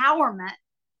empowerment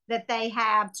that they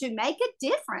have to make a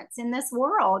difference in this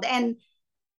world. And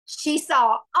she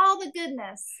saw all the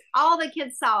goodness, all the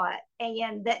kids saw it,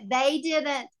 and that they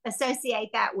didn't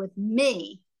associate that with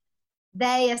me.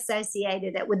 They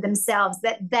associated it with themselves,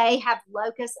 that they have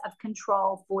locus of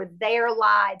control for their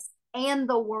lives and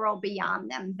the world beyond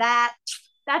them.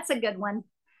 That's a good one.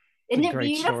 Isn't it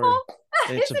beautiful?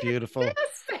 Story. It's a beautiful,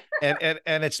 and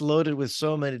it's loaded with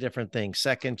so many different things.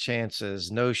 Second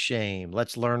chances, no shame.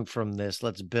 Let's learn from this.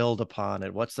 Let's build upon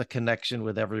it. What's the connection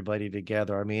with everybody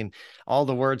together? I mean, all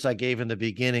the words I gave in the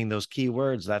beginning, those key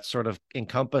words, that sort of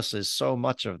encompasses so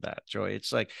much of that, Joy.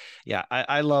 It's like, yeah,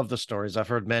 I love the stories. I've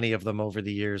heard many of them over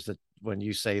the years, that when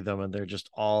you say them, and they're just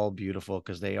all beautiful,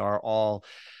 because they are all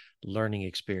learning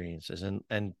experiences.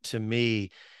 And to me,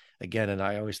 again, and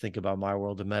I always think about my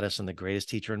world of medicine, the greatest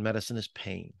teacher in medicine is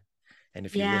pain. And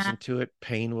if you listen to it,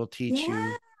 pain will teach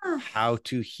you how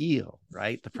to heal,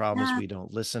 right? The problem is we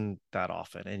don't listen that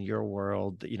often. In your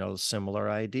world, similar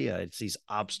idea. It's these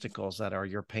obstacles that are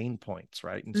your pain points,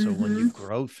 right? And so when you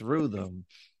grow through them,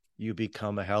 you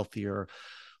become a healthier,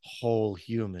 whole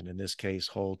human, in this case,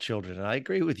 whole children. And I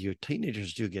agree with you.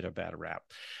 Teenagers do get a bad rap.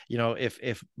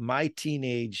 If my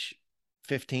teenage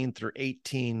 15 through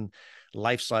 18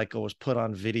 life cycle was put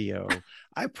on video,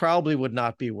 I probably would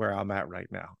not be where I'm at right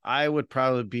now. I would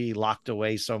probably be locked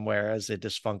away somewhere as a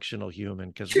dysfunctional human,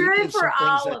 because we did some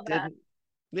things that didn't.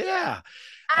 Yeah.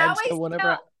 I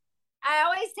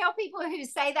always tell people who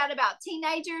say that about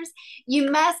teenagers, you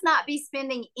must not be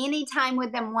spending any time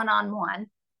with them one-on-one.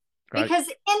 Right. Because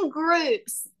in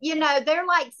groups, they're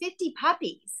like 50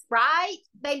 puppies, right?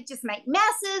 They just make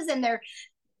messes, and they're,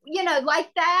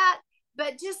 like that.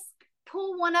 But just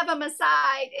pull one of them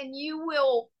aside, and you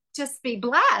will just be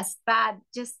blessed by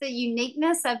just the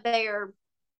uniqueness of their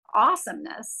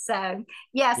awesomeness. So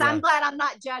yes, yeah. I'm glad I'm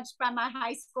not judged by my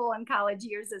high school and college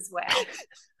years as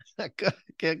well. Good,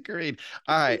 agreed.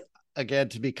 All right. Again,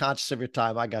 to be conscious of your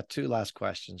time, I got two last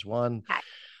questions. One,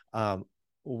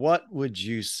 what would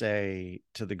you say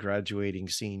to the graduating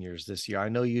seniors this year? I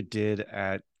know you did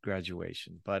at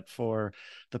graduation, but for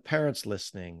the parents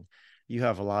listening, you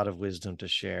have a lot of wisdom to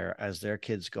share as their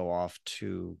kids go off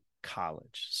to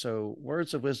college. So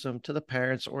words of wisdom to the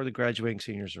parents or the graduating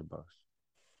seniors, or both.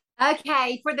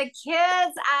 Okay. For the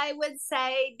kids, I would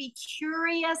say be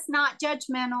curious, not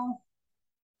judgmental.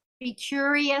 Be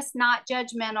curious, not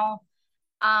judgmental.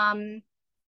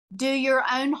 Do your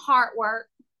own heart work.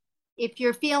 If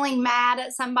you're feeling mad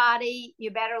at somebody,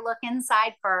 you better look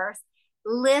inside first.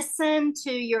 listen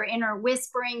to your inner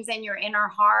whisperings and your inner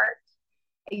heart,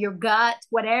 your gut,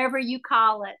 whatever you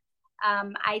call it.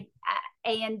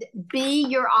 And be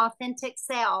your authentic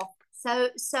self.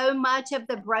 So much of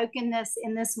the brokenness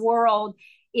in this world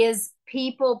is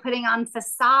people putting on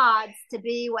facades to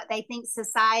be what they think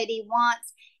society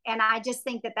wants. And I just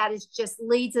think that is just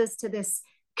leads us to this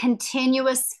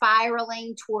continuous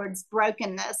spiraling towards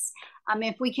brokenness.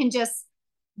 If we can just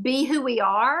be who we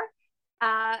are,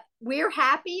 we're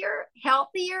happier,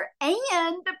 healthier,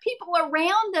 and the people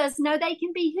around us know they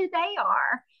can be who they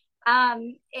are.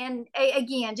 And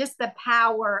again, just the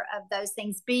power of those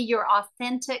things. Be your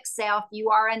authentic self. You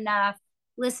are enough.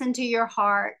 Listen to your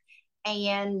heart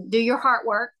and do your heart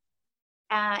work,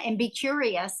 and be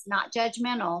curious, not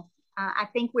judgmental. I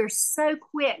think we're so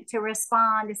quick to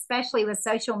respond, especially with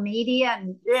social media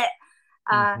and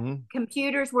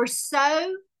computers. We're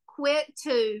so quick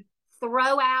to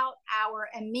throw out our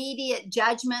immediate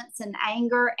judgments and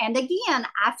anger. And again,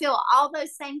 I feel all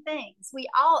those same things.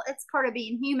 It's part of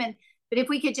being human. But if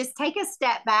we could just take a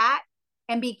step back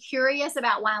and be curious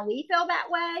about why we feel that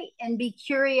way, and be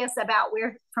curious about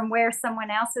from where someone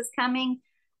else is coming,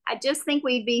 I just think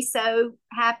we'd be so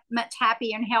much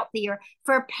happier and healthier.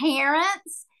 For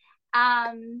parents,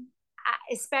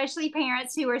 especially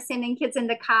parents who are sending kids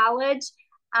into college,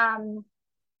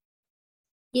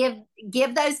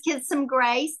 give those kids some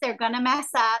grace. They're going to mess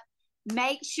up.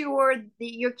 Make sure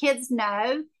that your kids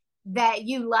know that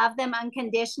you love them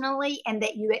unconditionally and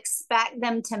that you expect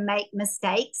them to make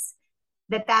mistakes,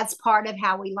 that's part of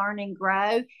how we learn and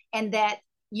grow, and that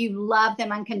you love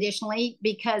them unconditionally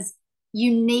because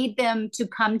you need them to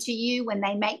come to you when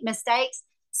they make mistakes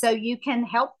so you can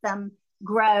help them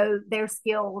grow their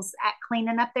skills at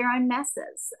cleaning up their own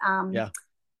messes.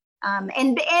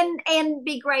 And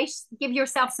be gracious, give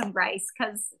yourself some grace,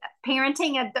 because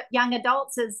parenting young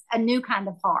adults is a new kind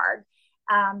of hard.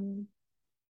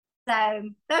 So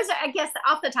those are, I guess,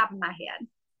 off the top of my head.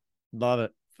 Love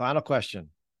it. Final question.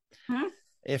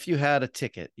 If you had a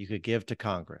ticket you could give to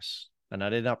Congress, and I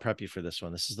did not prep you for this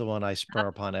one, this is the one I spur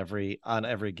upon every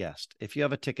guest. If you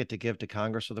have a ticket to give to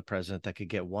Congress or the president that could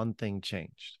get one thing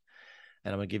changed,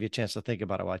 and I'm going to give you a chance to think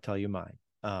about it while I tell you mine.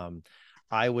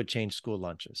 I would change school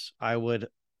lunches. I would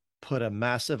put a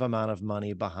massive amount of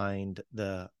money behind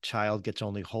the child gets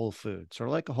only whole food, sort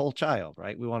of like a whole child,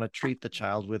 right? We want to treat the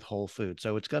child with whole food.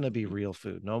 So it's going to be real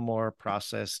food, no more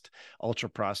processed, ultra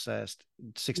processed.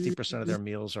 60% of their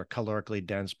meals are calorically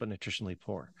dense, but nutritionally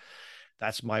poor.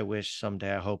 That's my wish.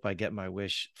 Someday I hope I get my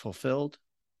wish fulfilled.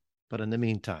 But in the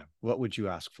meantime, what would you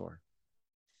ask for?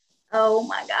 Oh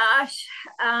my gosh.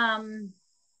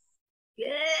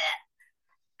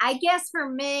 I guess for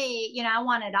me, I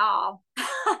want it all.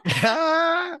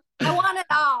 I want it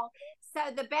all. So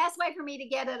the best way for me to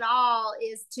get it all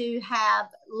is to have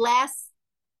less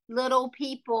little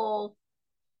people,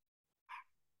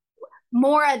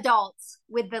 more adults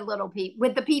with the little people,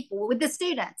 with the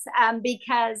students,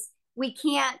 because we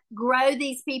can't grow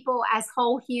these people as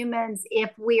whole humans if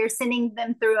we're sending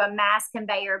them through a mass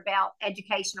conveyor belt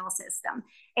educational system.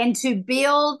 And to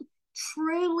build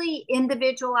truly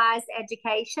individualized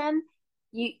education,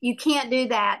 you can't do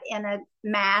that in a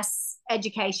mass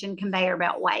education conveyor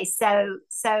belt way. So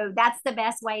that's the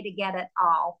best way to get it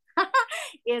all.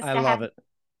 Is I to love have it.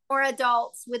 more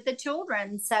adults with the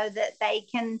children so that they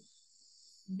can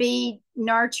be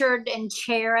nurtured and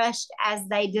cherished as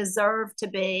they deserve to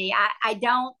be. I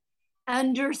don't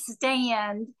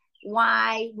understand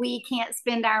why we can't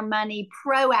spend our money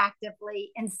proactively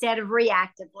instead of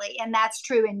reactively. And that's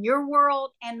true in your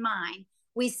world and mine.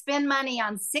 We spend money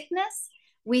on sickness.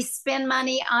 We spend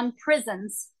money on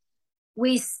prisons.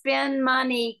 We spend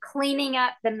money cleaning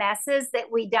up the messes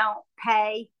that we don't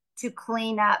pay to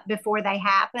clean up before they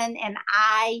happen. And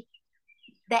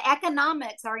the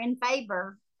economics are in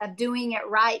favor of doing it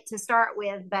right to start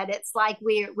with, but it's like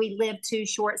we live too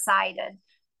short-sighted.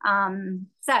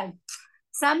 So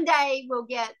someday we'll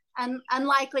get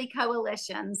unlikely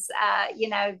coalitions.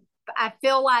 I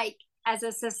feel like as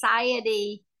a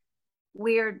society,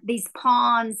 we're these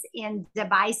pawns in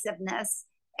divisiveness,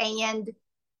 and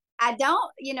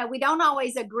we don't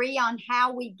always agree on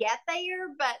how we get there,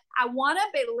 but I want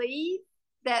to believe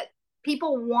that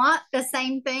people want the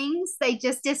same things. They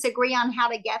just disagree on how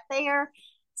to get there.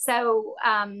 So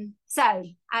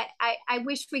I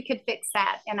wish we could fix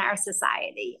that in our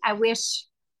society. I wish.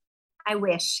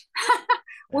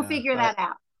 We'll figure that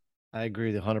out. I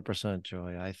agree 100%,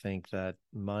 Joy. I think that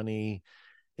money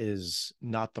is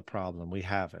not the problem. We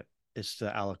have it. it's the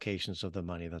allocations of the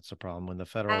money that's the problem. When the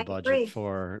federal I budget agree.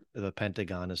 for the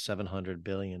Pentagon is $700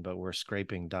 billion, but we're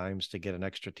scraping dimes to get an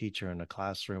extra teacher in a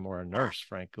classroom or a nurse.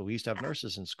 Frankly, we used to have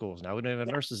nurses in schools. Now we don't have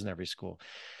Yeah. nurses in every school.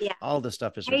 Yeah. All this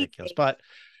stuff is Crazy. ridiculous. But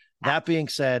that being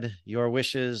said, your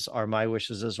wishes are my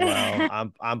wishes as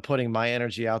well. I'm putting my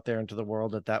energy out there into the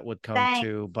world that would come Thanks.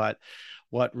 to. But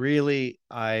what really,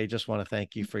 I just want to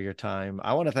thank you for your time.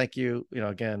 I want to thank you,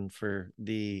 again, for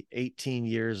the 18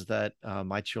 years that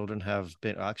my children have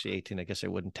been, actually 18, I guess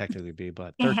it wouldn't technically be,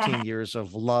 but 13 years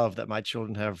of love that my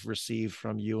children have received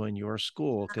from you and your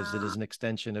school, because it is an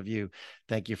extension of you.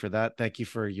 Thank you for that. Thank you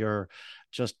for your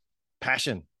just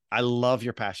passion. I love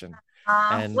your passion.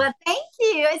 Well, thank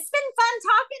you. It's been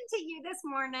fun talking to you this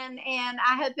morning, and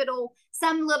I hope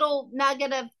some little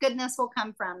nugget of goodness will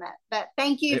come from it. But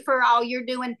thank you for all you're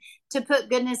doing to put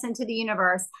goodness into the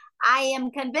universe. I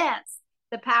am convinced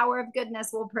the power of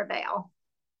goodness will prevail.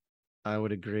 I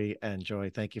would agree. And Joy,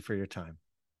 thank you for your time.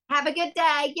 Have a good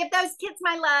day. Give those kids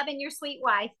my love and your sweet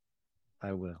wife.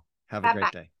 I will. Have a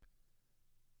great day.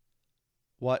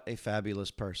 What a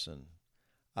fabulous person.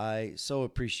 I so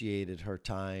appreciated her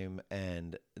time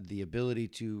and the ability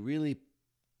to really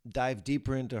dive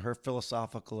deeper into her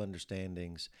philosophical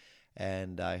understandings.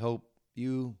 And I hope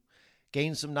you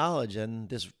gained some knowledge and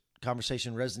this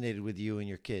conversation resonated with you and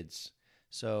your kids.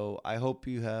 So I hope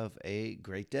you have a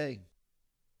great day.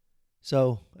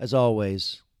 So, as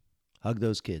always, hug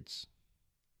those kids.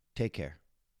 Take care.